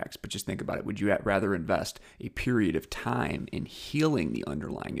body reacts, but just think about it. Would you rather invest a period of time in healing the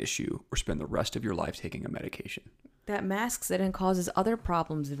underlying issue or spend the rest of your life taking a medication? That masks it and causes other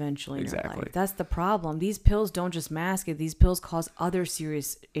problems eventually in your Exactly. life. That's the problem. These pills don't just mask it. These pills cause other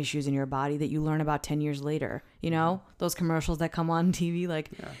serious issues in your body that you learn about 10 years later. Those commercials that come on TV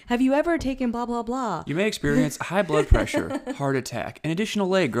like, have you ever taken blah, blah, blah? You may experience high blood pressure, heart attack, an additional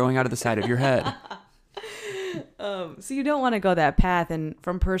leg growing out of the side of your head. So you don't want to go that path. And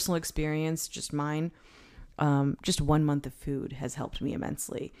from personal experience, just mine, just 1 month of food has helped me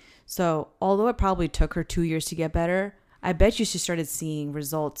immensely. So although it probably took her 2 years to get better, I bet you she started seeing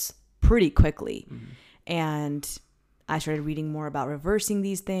results pretty quickly. Mm-hmm. And I started reading more about reversing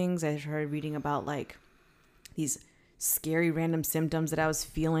these things. I started reading about like these scary random symptoms that I was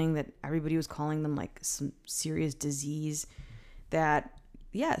feeling that everybody was calling them like some serious disease that,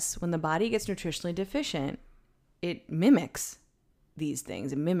 yes, when the body gets nutritionally deficient, it mimics these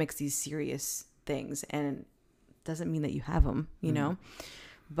things. It mimics these serious things, and it doesn't mean that you have them, you know?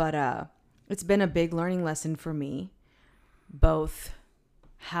 But it's been a big learning lesson for me, both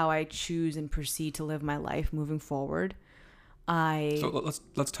how I choose and proceed to live my life moving forward. So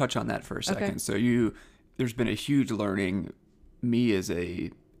let's touch on that for a second. Okay. So there's been a huge learning. Me as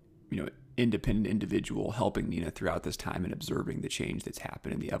a independent individual helping Nina throughout this time and observing the change that's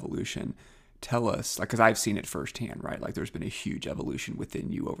happened in the evolution. Tell us, like, because I've seen it firsthand, right? Like, there's been a huge evolution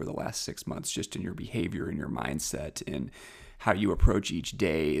within you over the last 6 months, just in your behavior and your mindset and how you approach each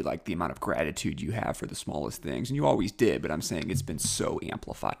day, like the amount of gratitude you have for the smallest things. And you always did, but I'm saying it's been so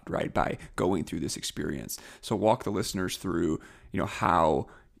amplified, right, by going through this experience. So walk the listeners through, how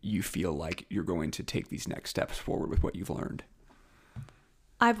you feel like you're going to take these next steps forward with what you've learned.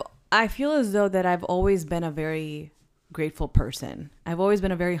 I feel as though that I've always been a very grateful person. I've always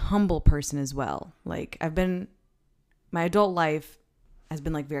been a very humble person as well. Like my adult life has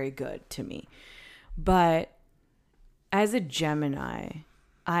been like very good to me. But as a Gemini,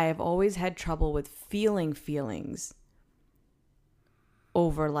 I have always had trouble with feeling feelings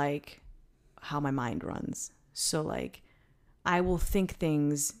over like how my mind runs. So like I will think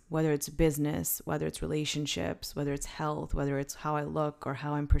things, whether it's business, whether it's relationships, whether it's health, whether it's how I look or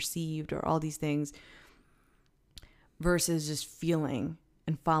how I'm perceived or all these things, versus just feeling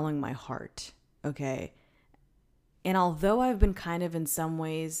and following my heart, okay? And although I've been kind of in some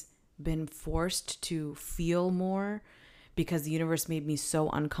ways been forced to feel more because the universe made me so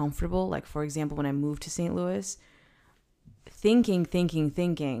uncomfortable, like for example, when I moved to St. Louis,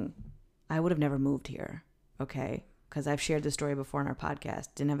 thinking, I would have never moved here, okay? Because I've shared this story before in our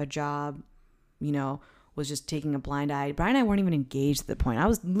podcast. Didn't have a job, was just taking a blind eye. Brian and I weren't even engaged at the point. I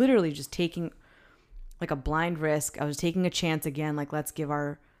was literally just taking like a blind risk. I was taking a chance again, like let's give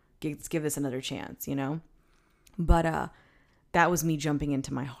this another chance, But that was me jumping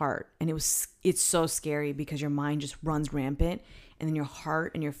into my heart, and it's so scary because your mind just runs rampant, and then your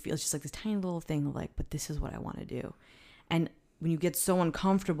heart and your feel it's just like this tiny little thing of like, but this is what I want to do. And when you get so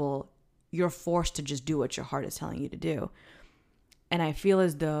uncomfortable, you're forced to just do what your heart is telling you to do. And I feel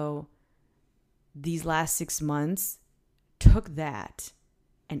as though these last 6 months took that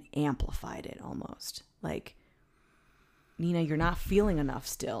and amplified it almost. Like, Nina, you're not feeling enough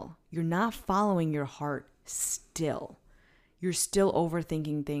still. You're not following your heart still. You're still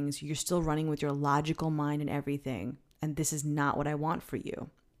overthinking things. You're still running with your logical mind and everything. And this is not what I want for you.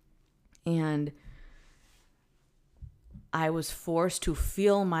 And I was forced to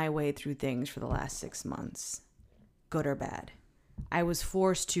feel my way through things for the last 6 months, good or bad. I was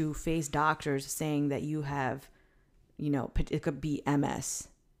forced to face doctors saying that you have, it could be MS.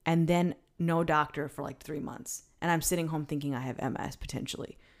 And then no doctor for like 3 months. And I'm sitting home thinking I have MS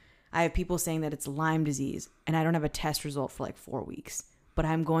potentially. I have people saying that it's Lyme disease, and I don't have a test result for like 4 weeks. But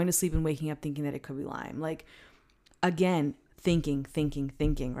I'm going to sleep and waking up thinking that it could be Lyme. Like, again, thinking,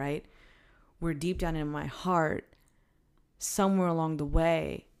 right? Where deep down in my heart, somewhere along the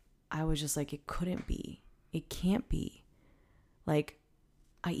way, I was just like, it couldn't be. It can't be. Like,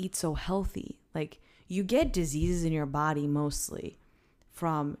 I eat so healthy. Like, you get diseases in your body mostly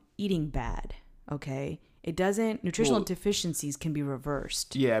from eating bad, okay? It doesn't. Nutritional deficiencies can be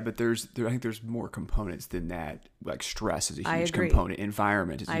reversed. Yeah, but I think there's more components than that. Like stress is a huge agree. component.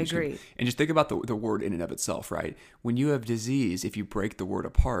 Environment is a huge agree. component. And just think about the word in and of itself, right? When you have disease, if you break the word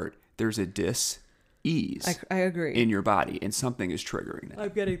apart, there's a dis-ease I agree. in your body, and something is triggering that. I'm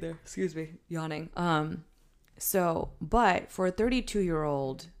getting there. Excuse me. Yawning. But for a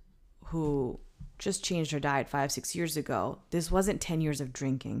 32-year-old who just changed her diet 5-6 years ago, this wasn't 10 years of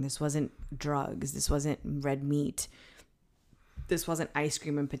drinking. This wasn't drugs. This wasn't red meat. This wasn't ice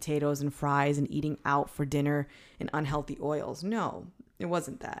cream and potatoes and fries and eating out for dinner and unhealthy oils. No, it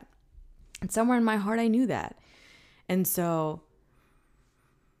wasn't that. And somewhere in my heart, I knew that. And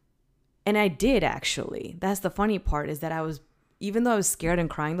I did actually. That's the funny part, is that even though I was scared and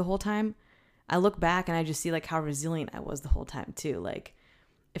crying the whole time, I look back and I just see like how resilient I was the whole time too. Like,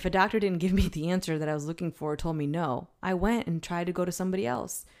 if a doctor didn't give me the answer that I was looking for, told me no, I went and tried to go to somebody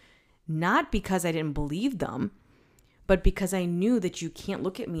else. Not because I didn't believe them, but because I knew that you can't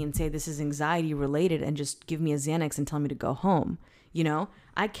look at me and say this is anxiety related and just give me a Xanax and tell me to go home. You know,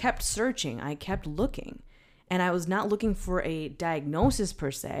 I kept searching, I kept looking, and I was not looking for a diagnosis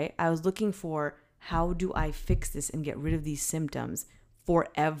per se. I was looking for, how do I fix this and get rid of these symptoms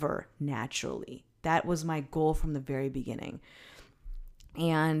forever naturally? That was my goal from the very beginning.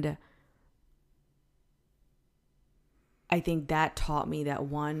 And I think that taught me that,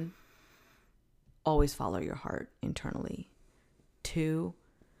 1, always follow your heart internally. 2,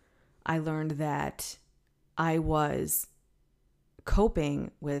 I learned that I was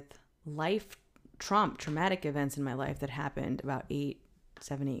coping with traumatic events in my life that happened about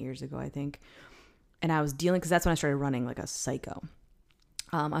 7, 8 years ago, I think. And I was dealing, because that's when I started running like a psycho.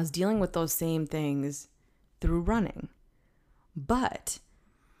 I was dealing with those same things through running. But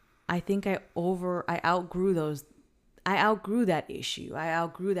I think I outgrew those. I outgrew that issue. I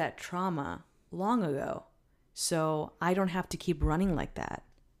outgrew that trauma long ago. So I don't have to keep running like that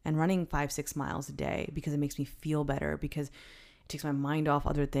and running 5-6 miles a day because it makes me feel better, because it takes my mind off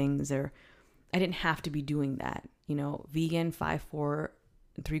other things. Or I didn't have to be doing that. You know, vegan, 5'4"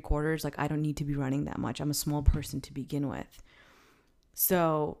 3/4. Like, I don't need to be running that much. I'm a small person to begin with.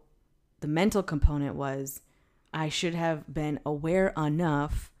 So the mental component was, I should have been aware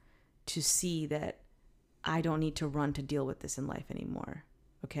enough to see that I don't need to run to deal with this in life anymore.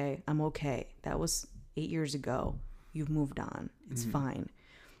 Okay? I'm okay. That was 8 years ago. You've moved on. It's fine.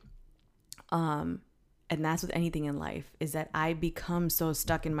 And that's with anything in life, is that I become so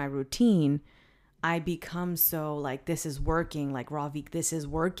stuck in my routine. I become so like, this is working, like Ravik, this is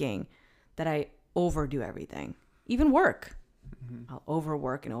working, that I overdo everything. Even work. I'll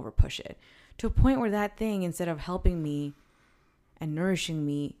overwork and overpush it to a point where that thing, instead of helping me and nourishing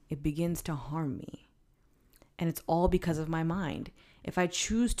me, it begins to harm me. And it's all because of my mind. If I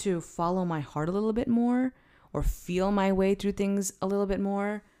choose to follow my heart a little bit more, or feel my way through things a little bit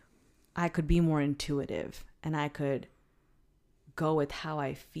more, I could be more intuitive and I could go with how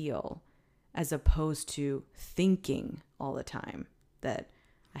I feel, as opposed to thinking all the time that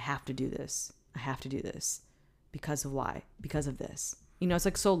I have to do this. I have to do this. Because of why? Because of this. You know, it's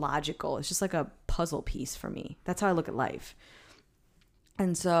like so logical. It's just like a puzzle piece for me. That's how I look at life.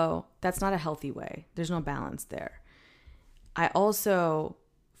 And so that's not a healthy way. There's no balance there. I also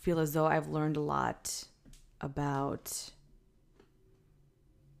feel as though I've learned a lot about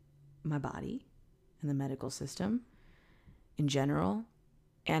my body and the medical system in general.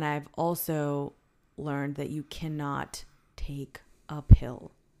 And I've also learned that you cannot take a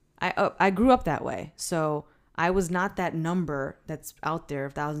pill. I grew up that way. So I was not that number that's out there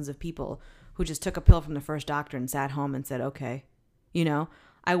of thousands of people who just took a pill from the first doctor and sat home and said, okay. You know,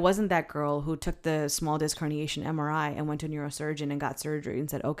 I wasn't that girl who took the small disc herniation MRI and went to a neurosurgeon and got surgery and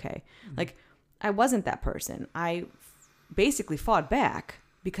said, okay. Like, I wasn't that person. I basically fought back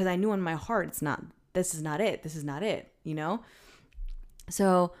because I knew in my heart, this is not it, you know?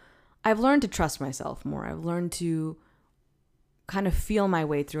 So I've learned to trust myself more. I've learned to kind of feel my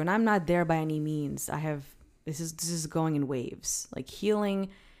way through, and I'm not there by any means. This is going in waves. Like, healing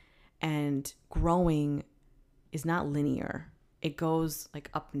and growing is not linear. It goes like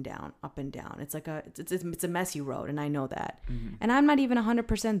up and down, up and down. It's like it's a messy road, and I know that. And I'm not even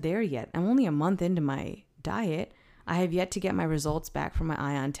 100% there yet. I'm only a month into my diet. I have yet to get my results back from my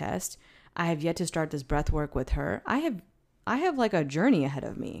ion test. I have yet to start this breath work with her. I have like a journey ahead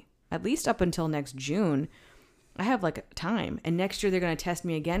of me, at least up until next June. I have like time, and next year they're going to test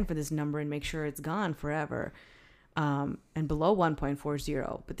me again for this number and make sure it's gone forever, and below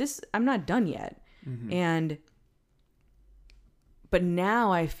 1.40. But I'm not done yet. But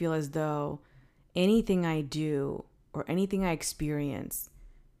now I feel as though anything I do or anything I experience,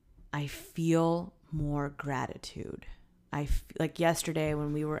 I feel more gratitude. Like yesterday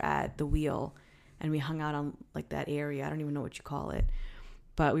when we were at the wheel and we hung out on like that area, I don't even know what you call it,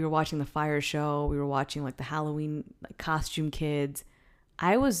 but we were watching the fire show. We were watching like the Halloween like costume kids.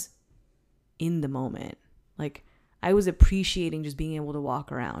 I was in the moment. Like I was appreciating just being able to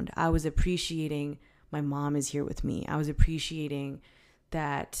walk around. I was appreciating my mom is here with me. I was appreciating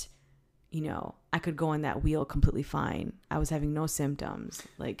that, you know, I could go on that wheel completely fine. I was having no symptoms.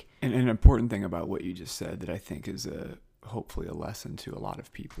 Like, and an important thing about what you just said that I think is hopefully a lesson to a lot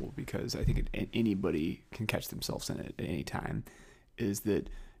of people, because I think anybody can catch themselves in it at any time, is that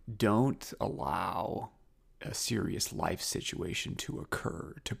don't allow a serious life situation to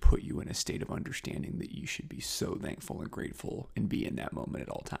occur to put you in a state of understanding that you should be so thankful and grateful and be in that moment at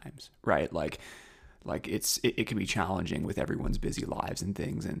all times, right? Like it can be challenging with everyone's busy lives and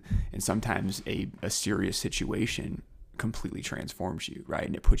things, and sometimes a serious situation completely transforms you, right?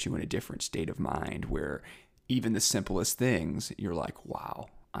 And it puts you in a different state of mind where even the simplest things, you're like, wow,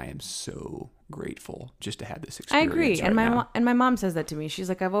 I am so grateful just to have this experience. I agree. Right and now. my mom says that to me. She's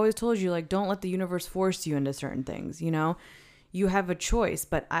like, I've always told you, like, don't let the universe force you into certain things, you know? You have a choice.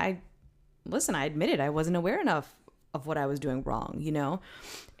 But I admitted I wasn't aware enough of what I was doing wrong, you know?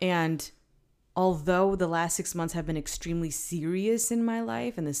 And although the last 6 months have been extremely serious in my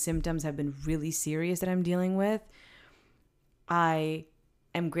life and the symptoms have been really serious that I'm dealing with, I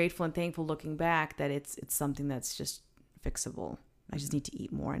am grateful and thankful looking back that it's something that's just fixable. I just need to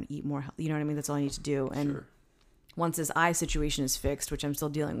eat more and eat more. You know what I mean? That's all I need to do. And Sure. Once this eye situation is fixed, which I'm still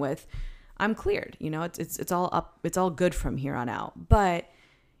dealing with, I'm cleared. You know, it's all up. It's all good from here on out. But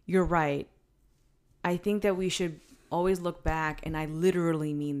you're right. I think that we should always look back, and I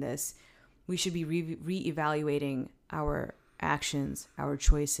literally mean this. We should be reevaluating our actions, our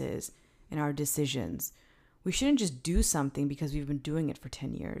choices, and our decisions. We shouldn't just do something because we've been doing it for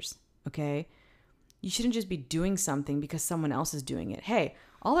 10 years. Okay? You shouldn't just be doing something because someone else is doing it. Hey,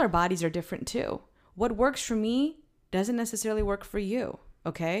 all our bodies are different too. What works for me doesn't necessarily work for you,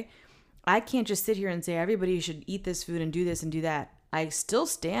 okay? I can't just sit here and say everybody should eat this food and do this and do that. I still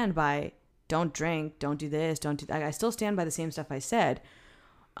stand by don't drink, don't do this, don't do that. I still stand by the same stuff I said.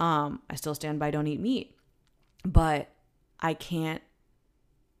 I still stand by don't eat meat. But I can't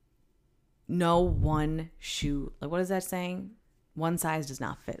no one shoe. Like, what is that saying? One size does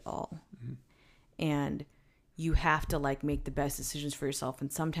not fit all. Mm-hmm. And you have to like make the best decisions for yourself.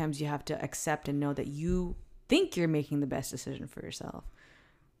 And sometimes you have to accept and know that you think you're making the best decision for yourself,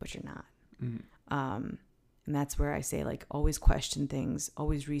 but you're not. Mm-hmm. And that's where I say, like, always question things,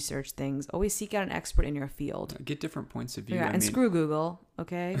 always research things, always seek out an expert in your field. Get different points of view. Yeah, and screw Google,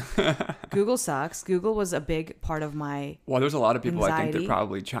 okay? Google sucks. Google was a big part of my Well, there's a lot of people anxiety. I think that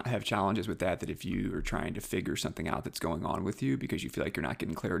probably have challenges with that if you are trying to figure something out that's going on with you because you feel like you're not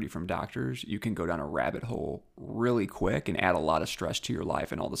getting clarity from doctors, you can go down a rabbit hole really quick and add a lot of stress to your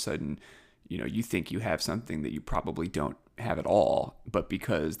life, and all of a sudden, you know, you think you have something that you probably don't have at all, but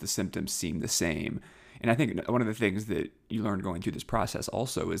because the symptoms seem the same. And I think one of the things that you learned going through this process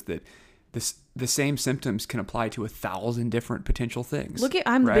also is that the same symptoms can apply to 1,000 different potential things.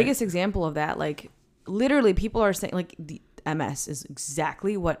 I'm right? the biggest example of that. Like, literally, people are saying, like, the MS is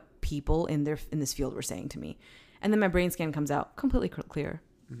exactly what people in this field were saying to me. And then my brain scan comes out completely clear.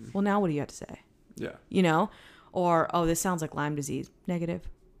 Mm-hmm. Well, now what do you have to say? Yeah. You know? Or, oh, this sounds like Lyme disease. Negative.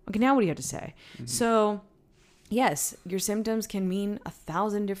 Okay, now what do you have to say? Mm-hmm. So, yes, your symptoms can mean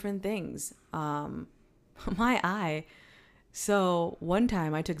 1,000 different things. My eye. So one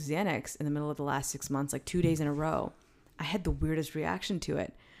time I took Xanax in the middle of the last 6 months, like 2 days in a row. I had the weirdest reaction to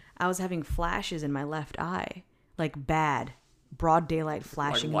it. I was having flashes in my left eye, like bad, broad daylight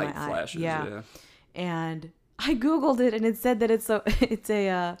flashing like in my flashes, eye. Yeah. And I Googled it and it said that it's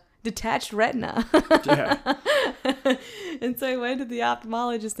a detached retina. Yeah. And so I went to the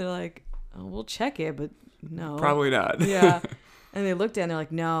ophthalmologist. They're like, oh, we'll check it, but no. Probably not. Yeah. And they looked at it and they're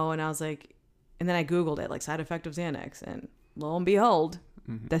like, no. And I was like, and then I Googled it, like side effect of Xanax. And lo and behold,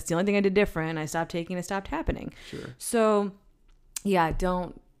 that's the only thing I did different. I stopped taking it, stopped happening. Sure. So, yeah,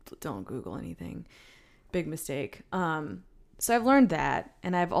 don't Google anything. Big mistake. So I've learned that.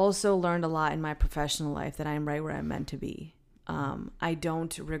 And I've also learned a lot in my professional life that I'm right where I'm meant to be. I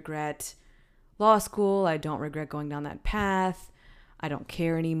don't regret law school. I don't regret going down that path. I don't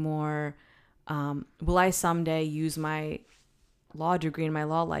care anymore. Will I someday use my law degree and my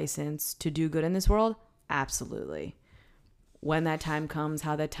law license to do good in this world? Absolutely. When that time comes,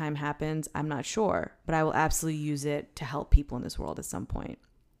 how that time happens, I'm not sure, but I will absolutely use it to help people in this world at some point.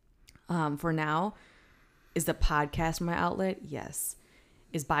 For now, is the podcast my outlet? Yes.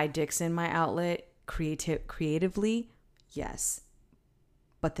 Is By Dixon my outlet creatively? Yes.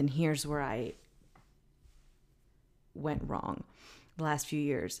 But then here's where I went wrong the last few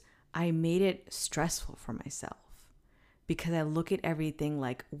years. I made it stressful for myself because I look at everything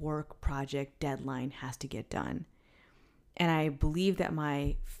like work, project, deadline has to get done. And I believe that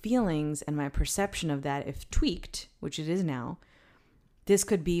my feelings and my perception of that, if tweaked, which it is now, this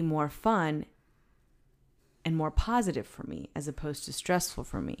could be more fun and more positive for me as opposed to stressful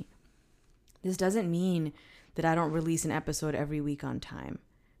for me. This doesn't mean that I don't release an episode every week on time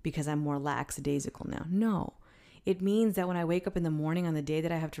because I'm more lackadaisical now. No, it means that when I wake up in the morning on the day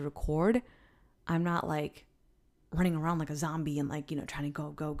that I have to record, I'm not like running around like a zombie and like, trying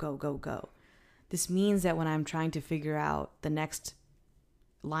to go. This means that when I'm trying to figure out the next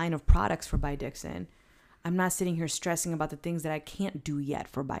line of products for By Dixon, I'm not sitting here stressing about the things that I can't do yet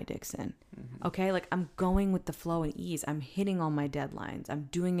for By Dixon. Mm-hmm. Okay? Like I'm going with the flow and ease. I'm hitting all my deadlines. I'm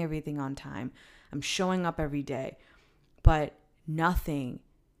doing everything on time. I'm showing up every day. But nothing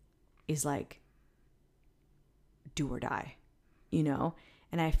is like do or die, And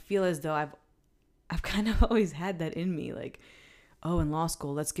I feel as though I've kind of always had that in me, like, oh, in law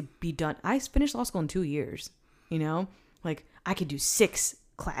school, let's be done. I finished law school in 2 years, like I could do 6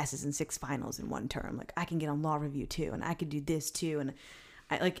 classes and 6 finals in one term. Like I can get on law review too, and I could do this too. And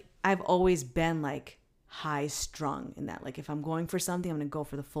I've always been like high strung in that. Like if I'm going for something, I'm going to go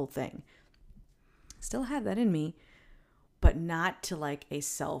for the full thing. Still have that in me, but not to like a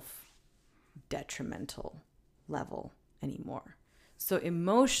self-detrimental level anymore. So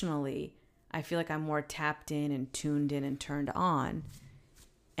emotionally, I feel like I'm more tapped in and tuned in and turned on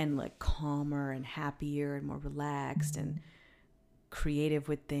and like calmer and happier and more relaxed and creative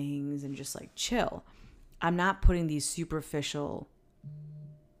with things and just like chill. I'm not putting these superficial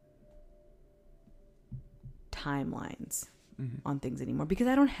timelines on things anymore because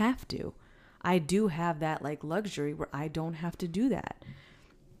I don't have to. I do have that like luxury where I don't have to do that.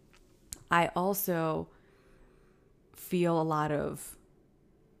 I also feel a lot of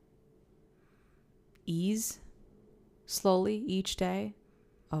ease slowly each day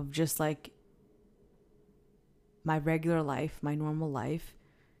of just like my regular life, my normal life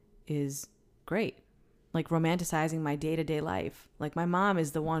is great. Like romanticizing my day-to-day life. Like my mom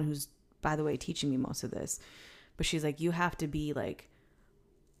is the one who's, by the way, teaching me most of this. But she's like, you have to be like,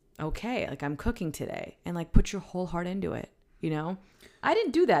 okay, like I'm cooking today and like put your whole heart into it. I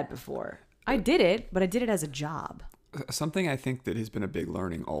didn't do that before. I did it, but I did it as a job. Something I think that has been a big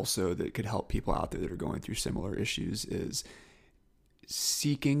learning also that could help people out there that are going through similar issues is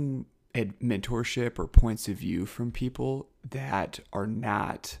seeking mentorship or points of view from people that are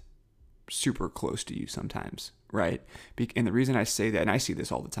not super close to you sometimes, right? And the reason I say that, and I see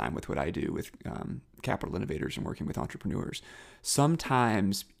this all the time with what I do with capital innovators and working with entrepreneurs,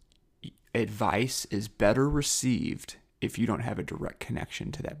 sometimes advice is better received if you don't have a direct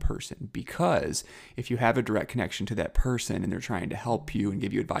connection to that person. Because if you have a direct connection to that person and they're trying to help you and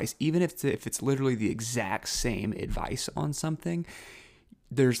give you advice, even if it's literally the exact same advice on something,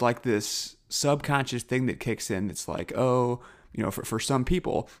 there's like this subconscious thing that kicks in that's like, oh, for some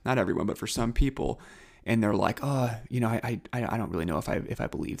people, not everyone, but for some people, and they're like, oh, I don't really know if I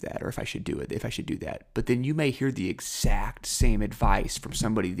believe that or if I should do it, if I should do that. But then you may hear the exact same advice from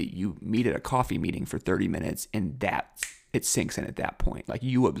somebody that you meet at a coffee meeting for 30 minutes, and that it sinks in at that point. Like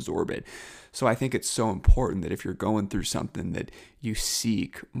you absorb it. So I think it's so important that if you're going through something that you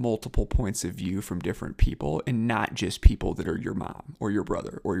seek multiple points of view from different people and not just people that are your mom or your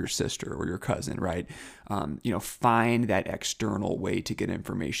brother or your sister or your cousin, right? Find that external way to get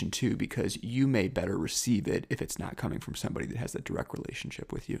information too, because you may better receive it if it's not coming from somebody that has a direct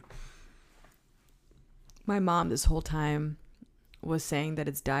relationship with you. My mom this whole time was saying that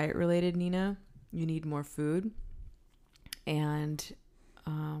it's diet related, Nina. You need more food. And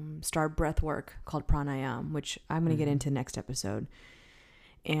start breath work called pranayam, which I'm going to get into next episode.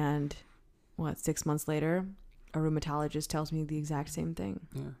 And 6 months later, a rheumatologist tells me the exact same thing.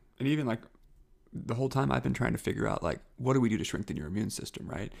 Yeah. And even like the whole time I've been trying to figure out, like, what do we do to strengthen your immune system,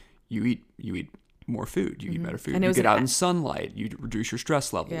 right? You eat more food, you eat better food, you get out in sunlight, you reduce your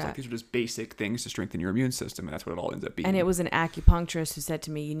stress levels. Yeah. Like these are just basic things to strengthen your immune system, and that's what it all ends up being. And it was an acupuncturist who said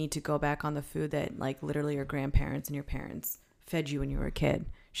to me, you need to go back on the food that like literally your grandparents and your parents fed you when you were a kid.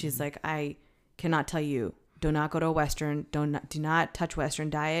 She's like, I cannot tell you, do not go to a Western, do not touch Western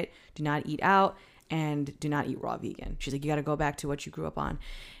diet, do not eat out, and do not eat raw vegan. She's like, you got to go back to what you grew up on.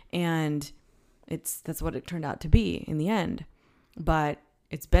 And that's what it turned out to be in the end. But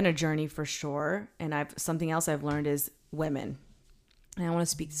it's been a journey for sure. And something else I've learned is women. And I want to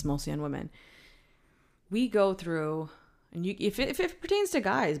speak this mostly on women. We go through, and if it pertains to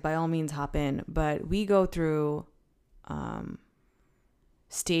guys, by all means hop in. But we go through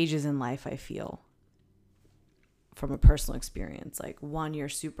stages in life, I feel, from a personal experience. Like one, you're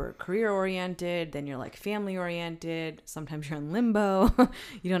super career oriented, then you're like family oriented. Sometimes you're in limbo.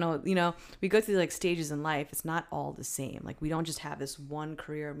 You don't know, we go through like stages in life. It's not all the same. Like we don't just have this one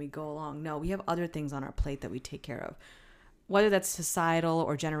career and we go along. No, we have other things on our plate that we take care of. Whether that's societal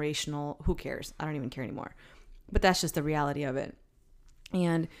or generational, who cares? I don't even care anymore. But that's just the reality of it.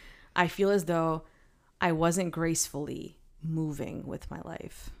 And I feel as though I wasn't gracefully moving with my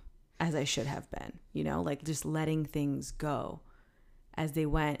life as I should have been, like just letting things go as they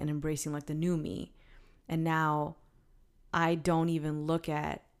went and embracing like the new me. And now I don't even look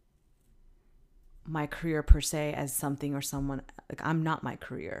at my career per se as something or someone. Like I'm not my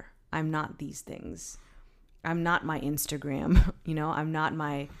career. I'm not these things. I'm not my Instagram. I'm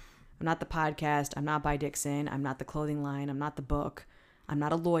not the podcast. I'm not By Dixon. I'm not the clothing line. I'm not the book. I'm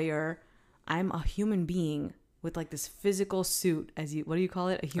not a lawyer. I'm a human being with like this physical suit, what do you call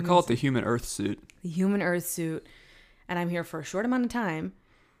it? I call it the human earth suit. The human earth suit. And I'm here for a short amount of time.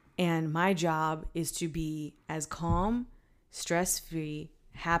 And my job is to be as calm, stress-free,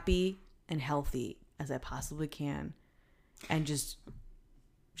 happy, and healthy as I possibly can. And just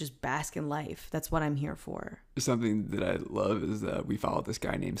bask in life. That's what I'm here for. Something that I love is that we follow this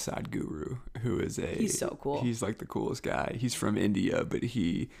guy named Sadhguru, who is he's so cool. He's like the coolest guy. He's from India, but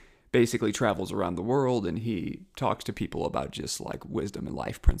he basically travels around the world and he talks to people about just like wisdom and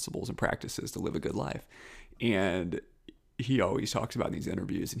life principles and practices to live a good life. And he always talks about in these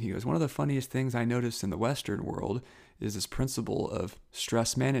interviews, and he goes, one of the funniest things I noticed in the Western world is this principle of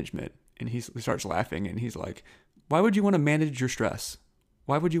stress management. And he starts laughing and he's like, why would you want to manage your stress?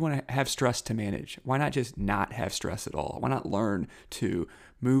 Why would you want to have stress to manage? Why not just not have stress at all? Why not learn to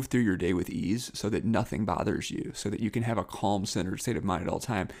move through your day with ease so that nothing bothers you, so that you can have a calm, centered state of mind at all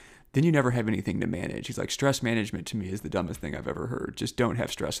time? Then you never have anything to manage. He's like, stress management to me is the dumbest thing I've ever heard. Just don't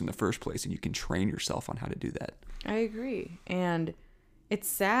have stress in the first place, and you can train yourself on how to do that. I agree. And it's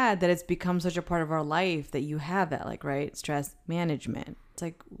sad that it's become such a part of our life that you have that, like, right? Stress management. It's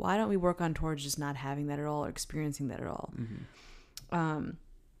like, why don't we work on towards just not having that at all or experiencing that at all? Mm-hmm.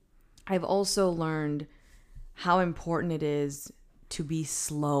 I've also learned how important it is to be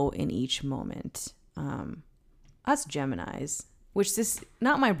slow in each moment. Us Geminis, which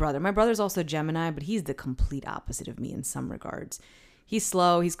not my brother. My brother's also Gemini, but he's the complete opposite of me in some regards. He's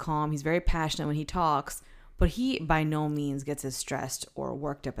slow, he's calm, he's very passionate when he talks, but he by no means gets as stressed or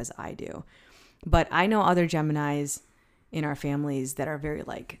worked up as I do. But I know other Geminis in our families that are very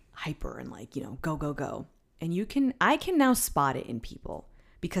like hyper and like, go, go, go. And I can now spot it in people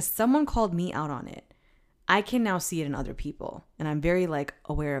because someone called me out on it. I can now see it in other people, and I'm very like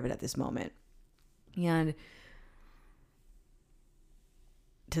aware of it at this moment. And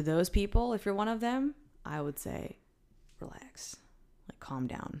to those people, if you're one of them, I would say, relax, like calm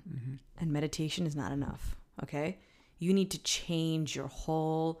down. Mm-hmm. And meditation is not enough. Okay. You need to change your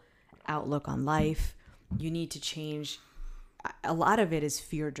whole outlook on life. You need to change. A lot of it is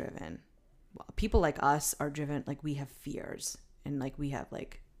fear driven. People like us are driven, like we have fears and like we have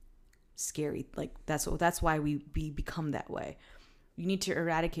like scary, like that's why we become that way. You need to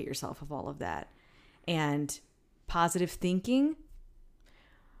eradicate yourself of all of that. And positive thinking,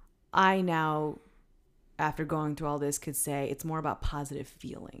 I now, after going through all this, could say it's more about positive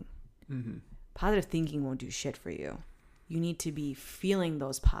feeling. Mm-hmm. Positive thinking won't do shit for you. You need to be feeling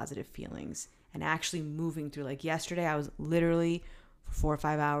those positive feelings and actually moving through. Like yesterday, I was literally for 4 or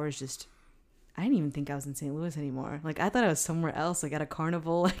 5 hours I didn't even think I was in St. Louis anymore. Like I thought I was somewhere else, like at a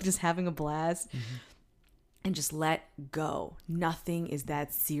carnival, like just having a blast. Mm-hmm. And just let go. Nothing is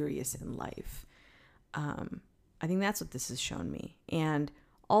that serious in life. I think that's what this has shown me. And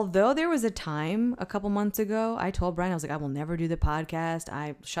although there was a time a couple months ago, I told Brian, I was like, I will never do the podcast.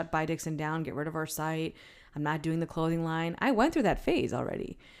 I shut By Dixon down, get rid of our site. I'm not doing the clothing line. I went through that phase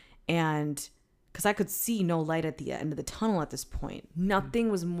already. And because I could see no light at the end of the tunnel at this point. Nothing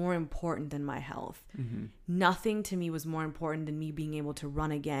was more important than my health. Mm-hmm. Nothing to me was more important than me being able to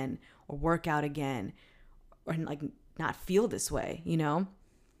run again or work out again or like not feel this way,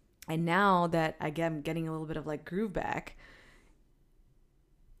 And now that I'm getting a little bit of like groove back,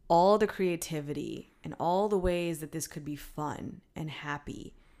 all the creativity and all the ways that this could be fun and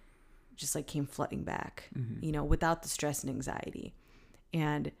happy just like came flooding back, mm-hmm. Without the stress and anxiety.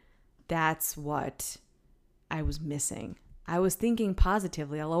 And that's what I was missing. I was thinking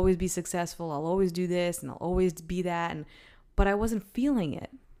positively. I'll always be successful. I'll always do this and I'll always be that. But I wasn't feeling it.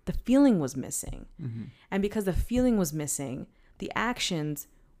 The feeling was missing. Mm-hmm. And because the feeling was missing, the actions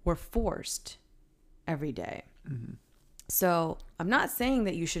were forced every day. Mm-hmm. So I'm not saying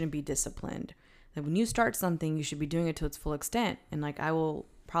that you shouldn't be disciplined. That when you start something, you should be doing it to its full extent. And like I will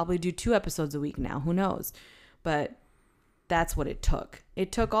probably do 2 episodes a week now. Who knows? But that's what it took.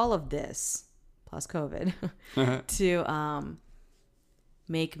 It took all of this plus COVID to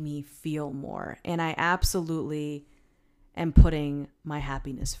make me feel more. And I absolutely am putting my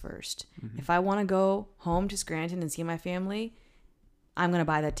happiness first. Mm-hmm. If I want to go home to Scranton and see my family, I'm going to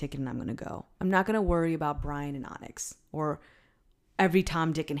buy that ticket and I'm going to go. I'm not going to worry about Brian and Onyx or every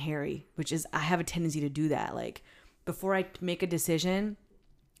Tom, Dick, and Harry, which is, I have a tendency to do that. Like, before I make a decision,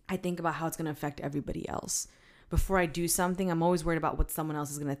 I think about how it's going to affect everybody else. Before I do something, I'm always worried about what someone else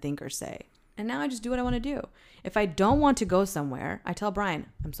is going to think or say. And now I just do what I want to do. If I don't want to go somewhere, I tell Brian,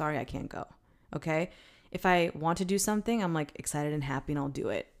 I'm sorry, I can't go. Okay? If I want to do something, I'm like excited and happy and I'll do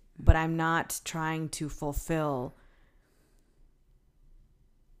it. But I'm not trying to fulfill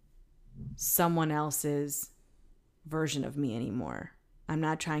someone else's version of me anymore. I'm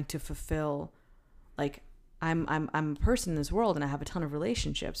not trying to fulfill, like, I'm a person in this world and I have a ton of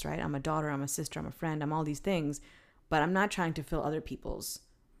relationships, right? I'm a daughter, I'm a sister, I'm a friend, I'm all these things, but I'm not trying to fill other people's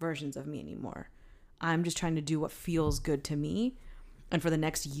versions of me anymore. I'm just trying to do what feels good to me. And for the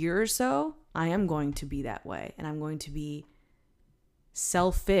next year or so, I am going to be that way. And I'm going to be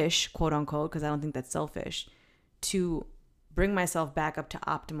selfish, quote unquote, because I don't think that's selfish, to bring myself back up to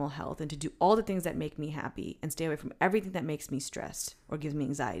optimal health and to do all the things that make me happy and stay away from everything that makes me stressed or gives me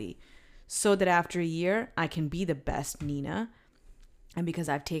anxiety, so that after a year, I can be the best Nina. And because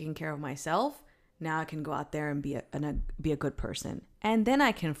I've taken care of myself, now I can go out there and be a good person. And then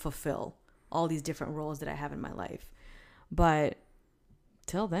I can fulfill all these different roles that I have in my life. But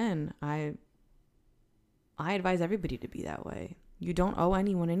till then, I advise everybody to be that way. You don't owe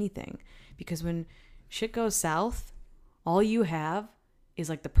anyone anything. Because when shit goes south, all you have is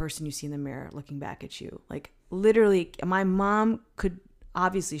like the person you see in the mirror looking back at you. Like, literally, my mom could,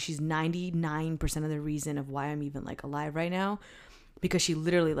 obviously, she's 99% of the reason of why I'm even like alive right now. Because she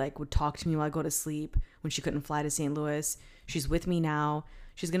literally like would talk to me while I go to sleep when she couldn't fly to St. Louis. She's with me now.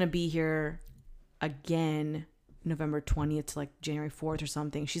 She's going to be here again November 20th to like January 4th or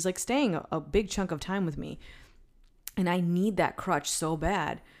something. She's like staying a big chunk of time with me. And I need that crutch so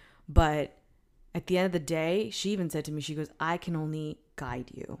bad. But at the end of the day, she even said to me, she goes, I can only guide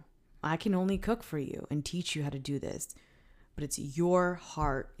you. I can only cook for you and teach you how to do this. But it's your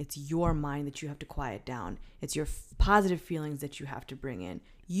heart, it's your mind that you have to quiet down. It's your positive feelings that you have to bring in.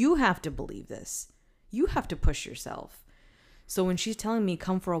 You have to believe this. You have to push yourself. So when she's telling me,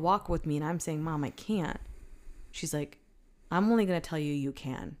 come for a walk with me, and I'm saying, Mom, I can't. She's like, I'm only going to tell you you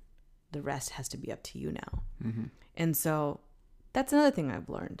can. The rest has to be up to you now. Mm-hmm. And so that's another thing I've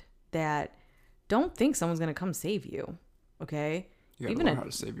learned, that don't think someone's going to come save you. Okay? You gotta learn how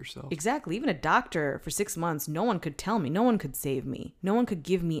to save yourself. Exactly. Even a doctor for 6 months, no one could tell me. No one could save me. No one could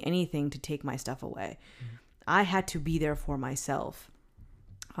give me anything to take my stuff away. Mm-hmm. I had to be there for myself.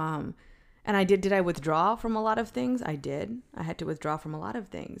 And I did. Did I withdraw from a lot of things? I did. I had to withdraw from a lot of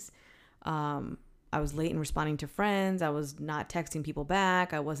things. I was late in responding to friends. I was not texting people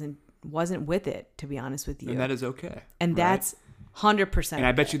back. I wasn't with it, to be honest with you. And that is okay. And right? that's 100%. And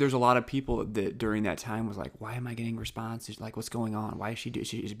I bet you there's a lot of people that during that time was like, why am I getting responses? Like, what's going on? Why is she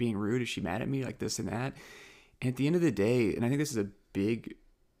being rude? Is she mad at me? Like this and that. And at the end of the day, and I think this is a big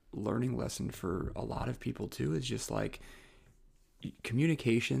learning lesson for a lot of people too, is just like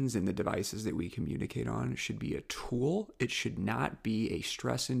communications and the devices that we communicate on should be a tool. It should not be a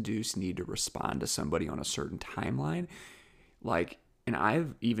stress-induced need to respond to somebody on a certain timeline. Like, and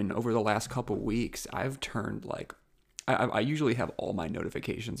I've even over the last couple of weeks, I've turned like, I usually have all my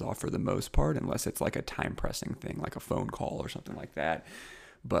notifications off for the most part, unless it's like a time pressing thing, like a phone call or something like that.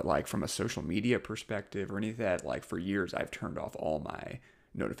 But like from a social media perspective or any of that, like for years, I've turned off all my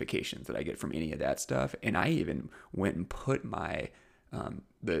notifications that I get from any of that stuff. And I even went and put my,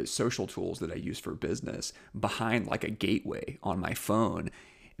 the social tools that I use for business behind like a gateway on my phone,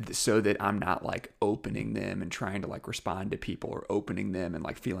 so that I'm not like opening them and trying to like respond to people, or opening them and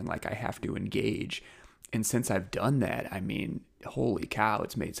like feeling like I have to engage. And since I've done that, I mean, holy cow,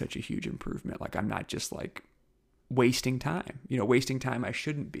 it's made such a huge improvement. Like, I'm not just like wasting time I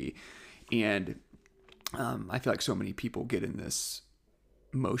shouldn't be. And I feel like so many people get in this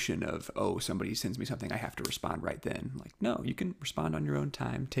motion of, oh, somebody sends me something, I have to respond right then. Like, no, you can respond on your own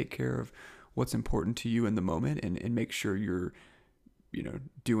time, take care of what's important to you in the moment, and make sure you're,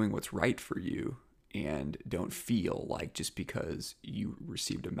 doing what's right for you. And don't feel like just because you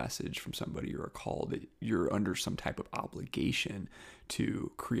received a message from somebody or a call that you're under some type of obligation to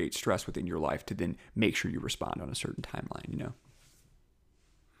create stress within your life to then make sure you respond on a certain timeline,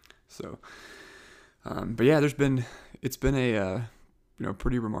 So, but yeah, it's been a,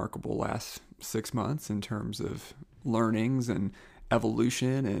 pretty remarkable last 6 months in terms of learnings. And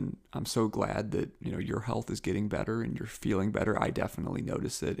evolution, and I'm so glad that, you know, your health is getting better and you're feeling better. I definitely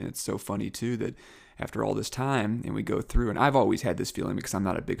notice it. And it's so funny too that after all this time and we go through, and I've always had this feeling because I'm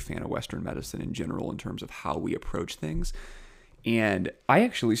not a big fan of Western medicine in general in terms of how we approach things. And I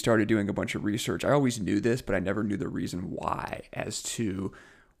actually started doing a bunch of research. I always knew this, but I never knew the reason why, as to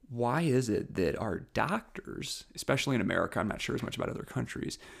why is it that our doctors, especially in America, I'm not sure as much about other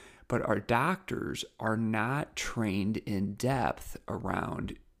countries, but our doctors are not trained in depth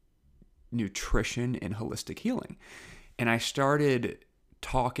around nutrition and holistic healing. And I started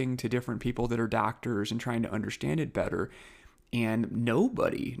talking to different people that are doctors and trying to understand it better. And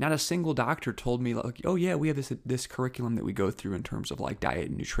nobody, not a single doctor told me like, oh yeah, we have this curriculum that we go through in terms of like diet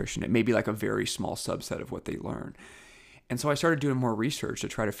and nutrition. It may be like a very small subset of what they learn. And so I started doing more research to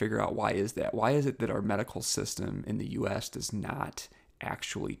try to figure out why is that? Why is it that our medical system in the US does not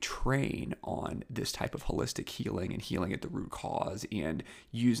actually train on this type of holistic healing and healing at the root cause and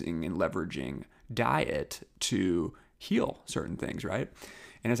using and leveraging diet to heal certain things, right?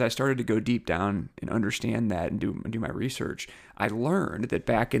 And as I started to go deep down and understand that and do my research, I learned that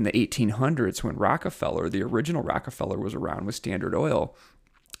back in the 1800s when Rockefeller, the original Rockefeller, was around with Standard Oil,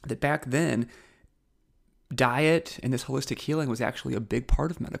 that back then diet and this holistic healing was actually a big part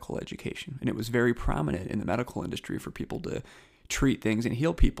of medical education. And it was very prominent in the medical industry for people to treat things and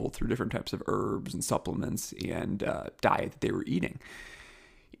heal people through different types of herbs and supplements and diet that they were eating.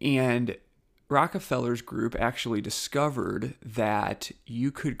 And Rockefeller's group actually discovered that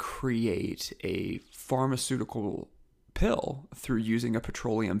you could create a pharmaceutical pill through using a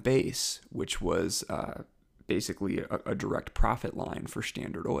petroleum base, which was basically a direct profit line for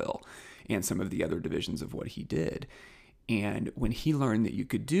Standard Oil and some of the other divisions of what he did. And when he learned that you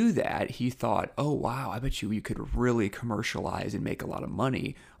could do that, he thought, oh, wow, I bet you could really commercialize and make a lot of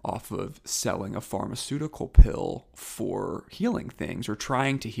money off of selling a pharmaceutical pill for healing things or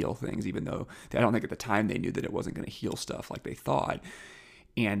trying to heal things, even though I don't think at the time they knew that it wasn't going to heal stuff like they thought.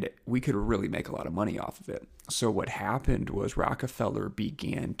 And we could really make a lot of money off of it. So what happened was Rockefeller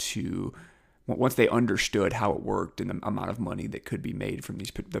began to, once they understood how it worked and the amount of money that could be made from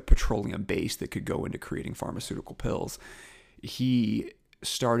the petroleum base that could go into creating pharmaceutical pills, he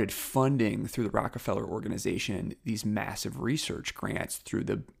started funding through the Rockefeller organization these massive research grants through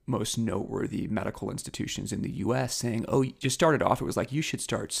the most noteworthy medical institutions in the U.S., saying, oh, just started off, it was like, you should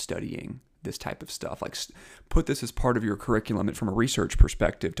start studying this type of stuff. Like, put this as part of your curriculum and from a research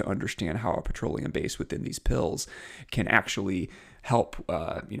perspective to understand how a petroleum base within these pills can actually help,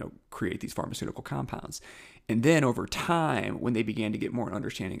 create these pharmaceutical compounds. And then over time, when they began to get more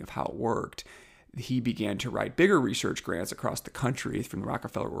understanding of how it worked, he began to write bigger research grants across the country from the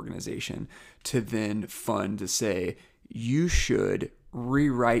Rockefeller organization to then fund to say, you should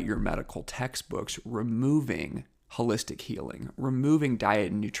rewrite your medical textbooks, removing holistic healing, removing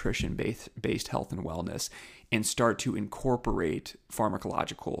diet and nutrition based health and wellness, and start to incorporate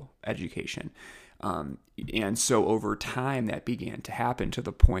pharmacological education. And so over time, that began to happen to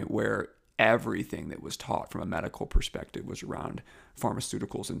the point where everything that was taught from a medical perspective was around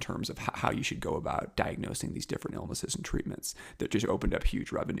pharmaceuticals in terms of how you should go about diagnosing these different illnesses and treatments. That just opened up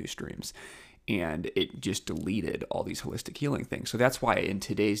huge revenue streams. And it just deleted all these holistic healing things. So that's why in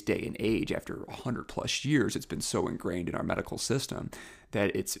today's day and age, after 100 plus years, it's been so ingrained in our medical system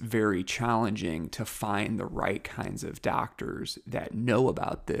that it's very challenging to find the right kinds of doctors that know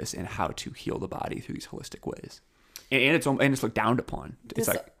about this and how to heal the body through these holistic ways. And it's looked down upon. It's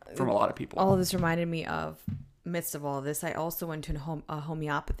like from a lot of people. All of this reminded me of, midst of all of this, I also went to a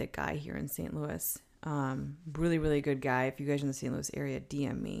homeopathic guy here in St. Louis. Really, really good guy. If you guys are in the St. Louis area,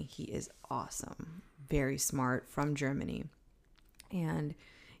 DM me. He is awesome. Very smart, from Germany. And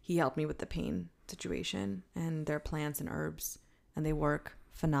he helped me with the pain situation and their plants and herbs. And they work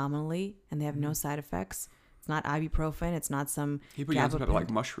phenomenally and they have no side effects. It's not ibuprofen. It's not some He put you on some type of like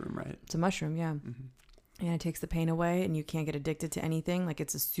mushroom, right? It's a mushroom, yeah. Mm-hmm. And it takes the pain away and you can't get addicted to anything. Like,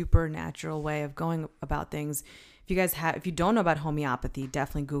 it's a supernatural way of going about things. If you don't know about homeopathy,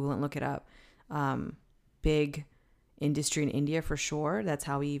 definitely Google it and look it up. Big industry in India for sure. That's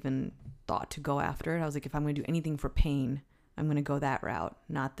how we even thought to go after it. I was like, if I'm going to do anything for pain, I'm going to go that route,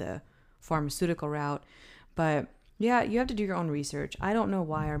 not the pharmaceutical route. But yeah, you have to do your own research. I don't know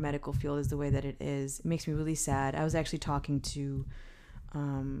why our medical field is the way that it is. It makes me really sad. I was actually talking to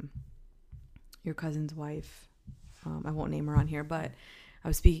your cousin's wife. I won't name her on here, but I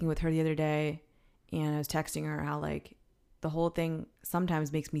was speaking with her the other day and I was texting her how like the whole thing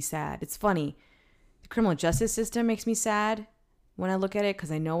sometimes makes me sad. It's funny. The criminal justice system makes me sad when I look at it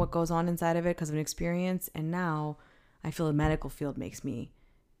because I know what goes on inside of it because of an experience. And now I feel the medical field makes me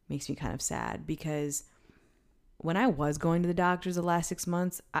kind of sad because when I was going to the doctors the last 6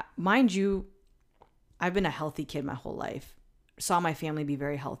 months, mind you, I've been a healthy kid my whole life. Saw my family be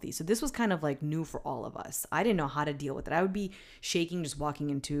very healthy. So this was kind of like new for all of us. I didn't know how to deal with it. I would be shaking just walking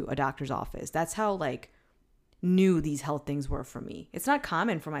into a doctor's office. That's how like new these health things were for me. It's not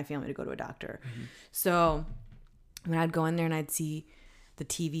common for my family to go to a doctor. Mm-hmm. So when I'd go in there and I'd see the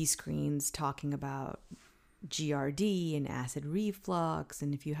TV screens talking about GRD and acid reflux,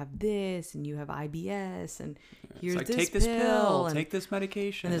 and if you have this and you have IBS, and here's like, take this pill, take this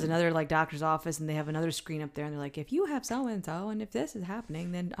medication. And there's another like doctor's office, and they have another screen up there, and they're like, if you have so and so, and if this is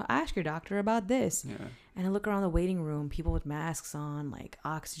happening, then ask your doctor about this. Yeah. And I look around the waiting room, people with masks on, like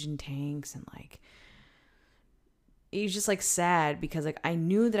oxygen tanks, and like it was just like sad because like I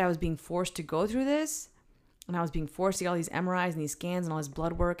knew that I was being forced to go through this, and I was being forced to get all these MRIs and these scans and all this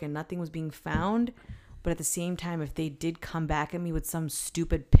blood work, and nothing was being found. But at the same time, if they did come back at me with some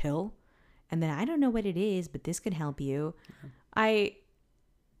stupid pill, and then I don't know what it is, but this could help you, I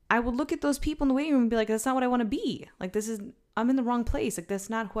would look at those people in the waiting room and be like, that's not what I want to be. Like, I'm in the wrong place. Like, that's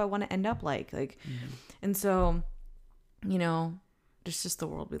not who I want to end up like. And so, you know, it's just the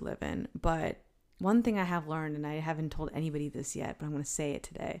world we live in. But one thing I have learned, and I haven't told anybody this yet, but I'm going to say it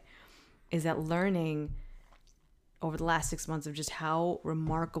today, is that learning over the last 6 months of just how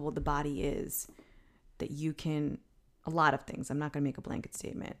remarkable the body is, that you can, a lot of things, I'm not going to make a blanket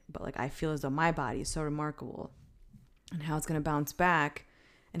statement, but like I feel as though my body is so remarkable and how it's going to bounce back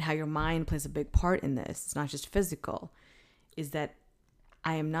and how your mind plays a big part in this. It's not just physical, is that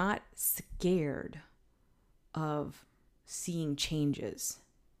I am not scared of seeing changes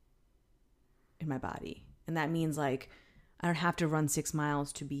in my body. And that means like, I don't have to run 6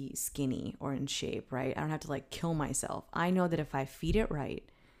 miles to be skinny or in shape, right? I don't have to like kill myself. I know that if I feed it right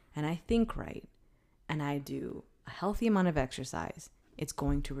and I think right, and I do a healthy amount of exercise, it's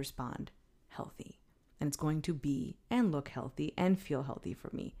going to respond healthy. And it's going to be and look healthy and feel healthy for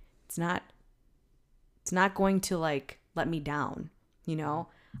me. It's not going to like let me down, you know?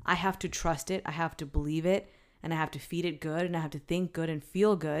 I have to trust it, I have to believe it, and I have to feed it good, and I have to think good and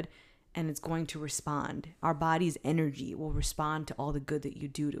feel good, and it's going to respond. Our body's energy will respond to all the good that you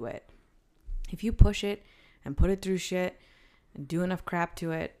do to it. If you push it and put it through shit and do enough crap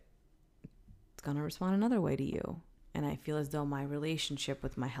to it, going to respond another way to you. And I feel as though my relationship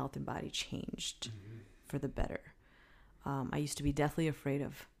with my health and body changed for the better. I used to be deathly afraid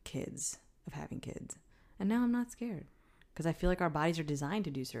of having kids. And now I'm not scared because I feel like our bodies are designed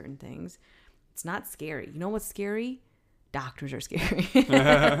to do certain things. It's not scary. You know what's scary? Doctors are scary.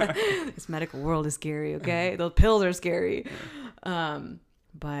 This medical world is scary, okay? Those pills are scary.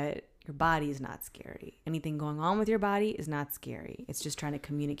 But your body is not scary. Anything going on with your body is not scary. It's just trying to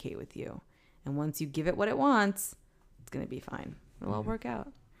communicate with you. And once you give it what it wants, it's going to be fine. It'll all work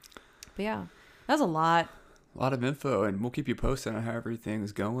out. But yeah, that was a lot. A lot of info, and we'll keep you posted on how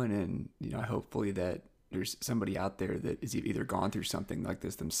everything's going. And, you know, hopefully that there's somebody out there that is either gone through something like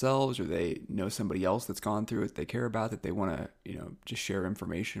this themselves, or they know somebody else that's gone through it they care about, that they want to, you know, just share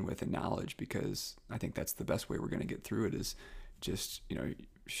information with and knowledge, because I think that's the best way we're going to get through it, is just, you know,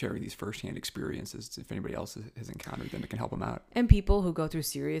 sharing these firsthand experiences. If anybody else has encountered them, it can help them out. And people who go through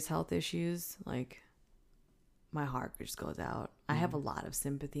serious health issues, like, my heart just goes out. I have a lot of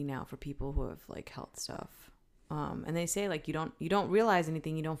sympathy now for people who have like health stuff. And they say like, you don't realize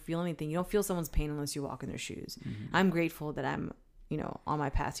anything. You don't feel anything. You don't feel someone's pain unless you walk in their shoes. I'm grateful that I'm, you know, on my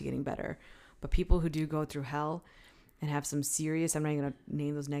path to getting better. But people who do go through hell and have some serious, I'm not going to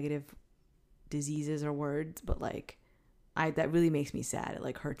name those negative diseases or words, but like, that really makes me sad. It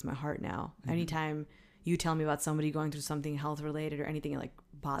like hurts my heart now. Anytime you tell me about somebody going through something health related or anything, it like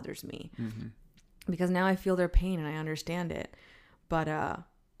bothers me because now I feel their pain and I understand it. But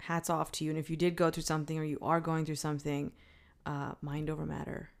hats off to you. And if you did go through something, or you are going through something, mind over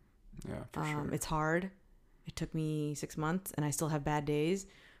matter. Yeah, for sure. It's hard. It took me 6 months and I still have bad days,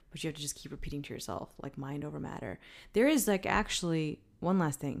 but you have to just keep repeating to yourself, like, mind over matter. There is like, actually, one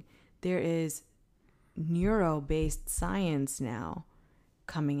last thing. There is neuro-based science now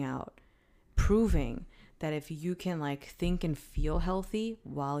coming out proving that if you can like think and feel healthy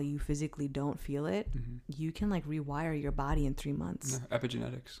while you physically don't feel it, you can like rewire your body in 3 months.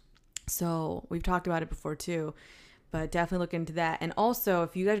 Epigenetics. So we've talked about it before too, but definitely look into that. And also,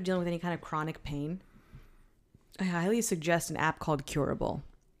 if you guys are dealing with any kind of chronic pain, I highly suggest an app called Curable.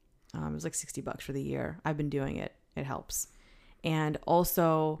 It was like $60 for the year. I've been doing it. It helps. And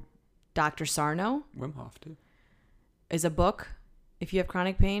also Dr. Sarno. Wim Hof too. Is a book. If you have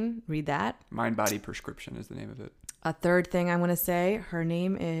chronic pain, read that. Mind Body Prescription is the name of it. A third thing I'm going to say, her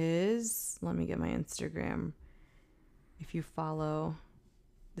name is, let me get my Instagram. If you follow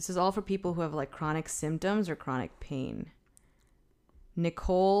This is all for people who have like chronic symptoms or chronic pain.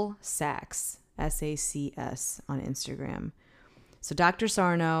 Nicole Sax, S-A-C-S on Instagram. So Dr.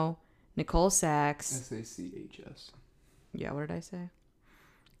 Sarno, Nicole Sax. S-A-C-H-S. Yeah, what did I say?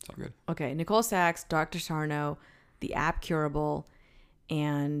 It's all good. Okay, Nicole Sax, Dr. Sarno, the app Curable,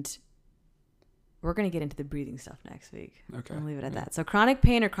 and we're going to get into the breathing stuff next week. Okay. I'll leave it at that. So chronic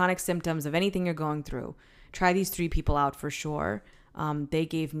pain or chronic symptoms of anything you're going through, try these 3 people out for sure. They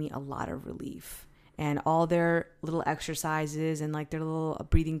gave me a lot of relief. And all their little exercises and like their little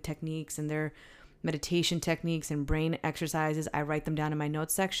breathing techniques and their meditation techniques and brain exercises, I write them down in my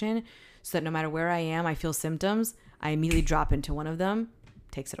notes section so that no matter where I am, I feel symptoms, I immediately drop into one of them,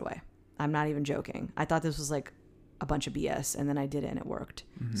 takes it away. I'm not even joking. I thought this was like a bunch of BS, and then I did it and it worked.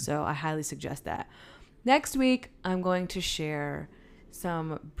 Mm-hmm. So I highly suggest that. Next week, I'm going to share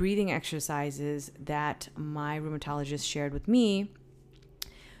some breathing exercises that my rheumatologist shared with me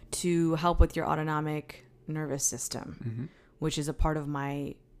to help with your autonomic nervous system, which is a part of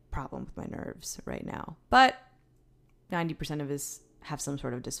my problem with my nerves right now. But 90% of us have some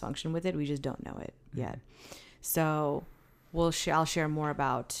sort of dysfunction with it. We just don't know it yet. So I'll share more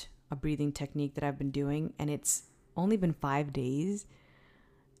about a breathing technique that I've been doing, and it's only been 5 days.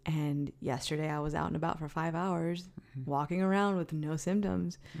 And yesterday I was out and about for 5 hours, walking around with no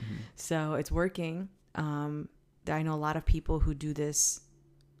symptoms. So it's working. I know a lot of people who do this,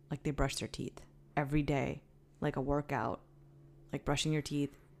 like they brush their teeth every day, like a workout, like brushing your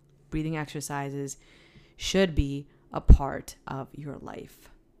teeth. Breathing exercises should be a part of your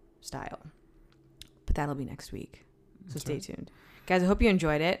lifestyle. But that'll be next week. So stay tuned. Guys, I hope you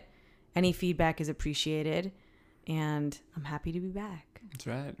enjoyed it. Any feedback is appreciated. And I'm happy to be back. That's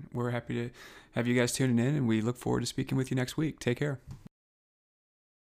right. We're happy to have you guys tuning in, and we look forward to speaking with you next week. Take care.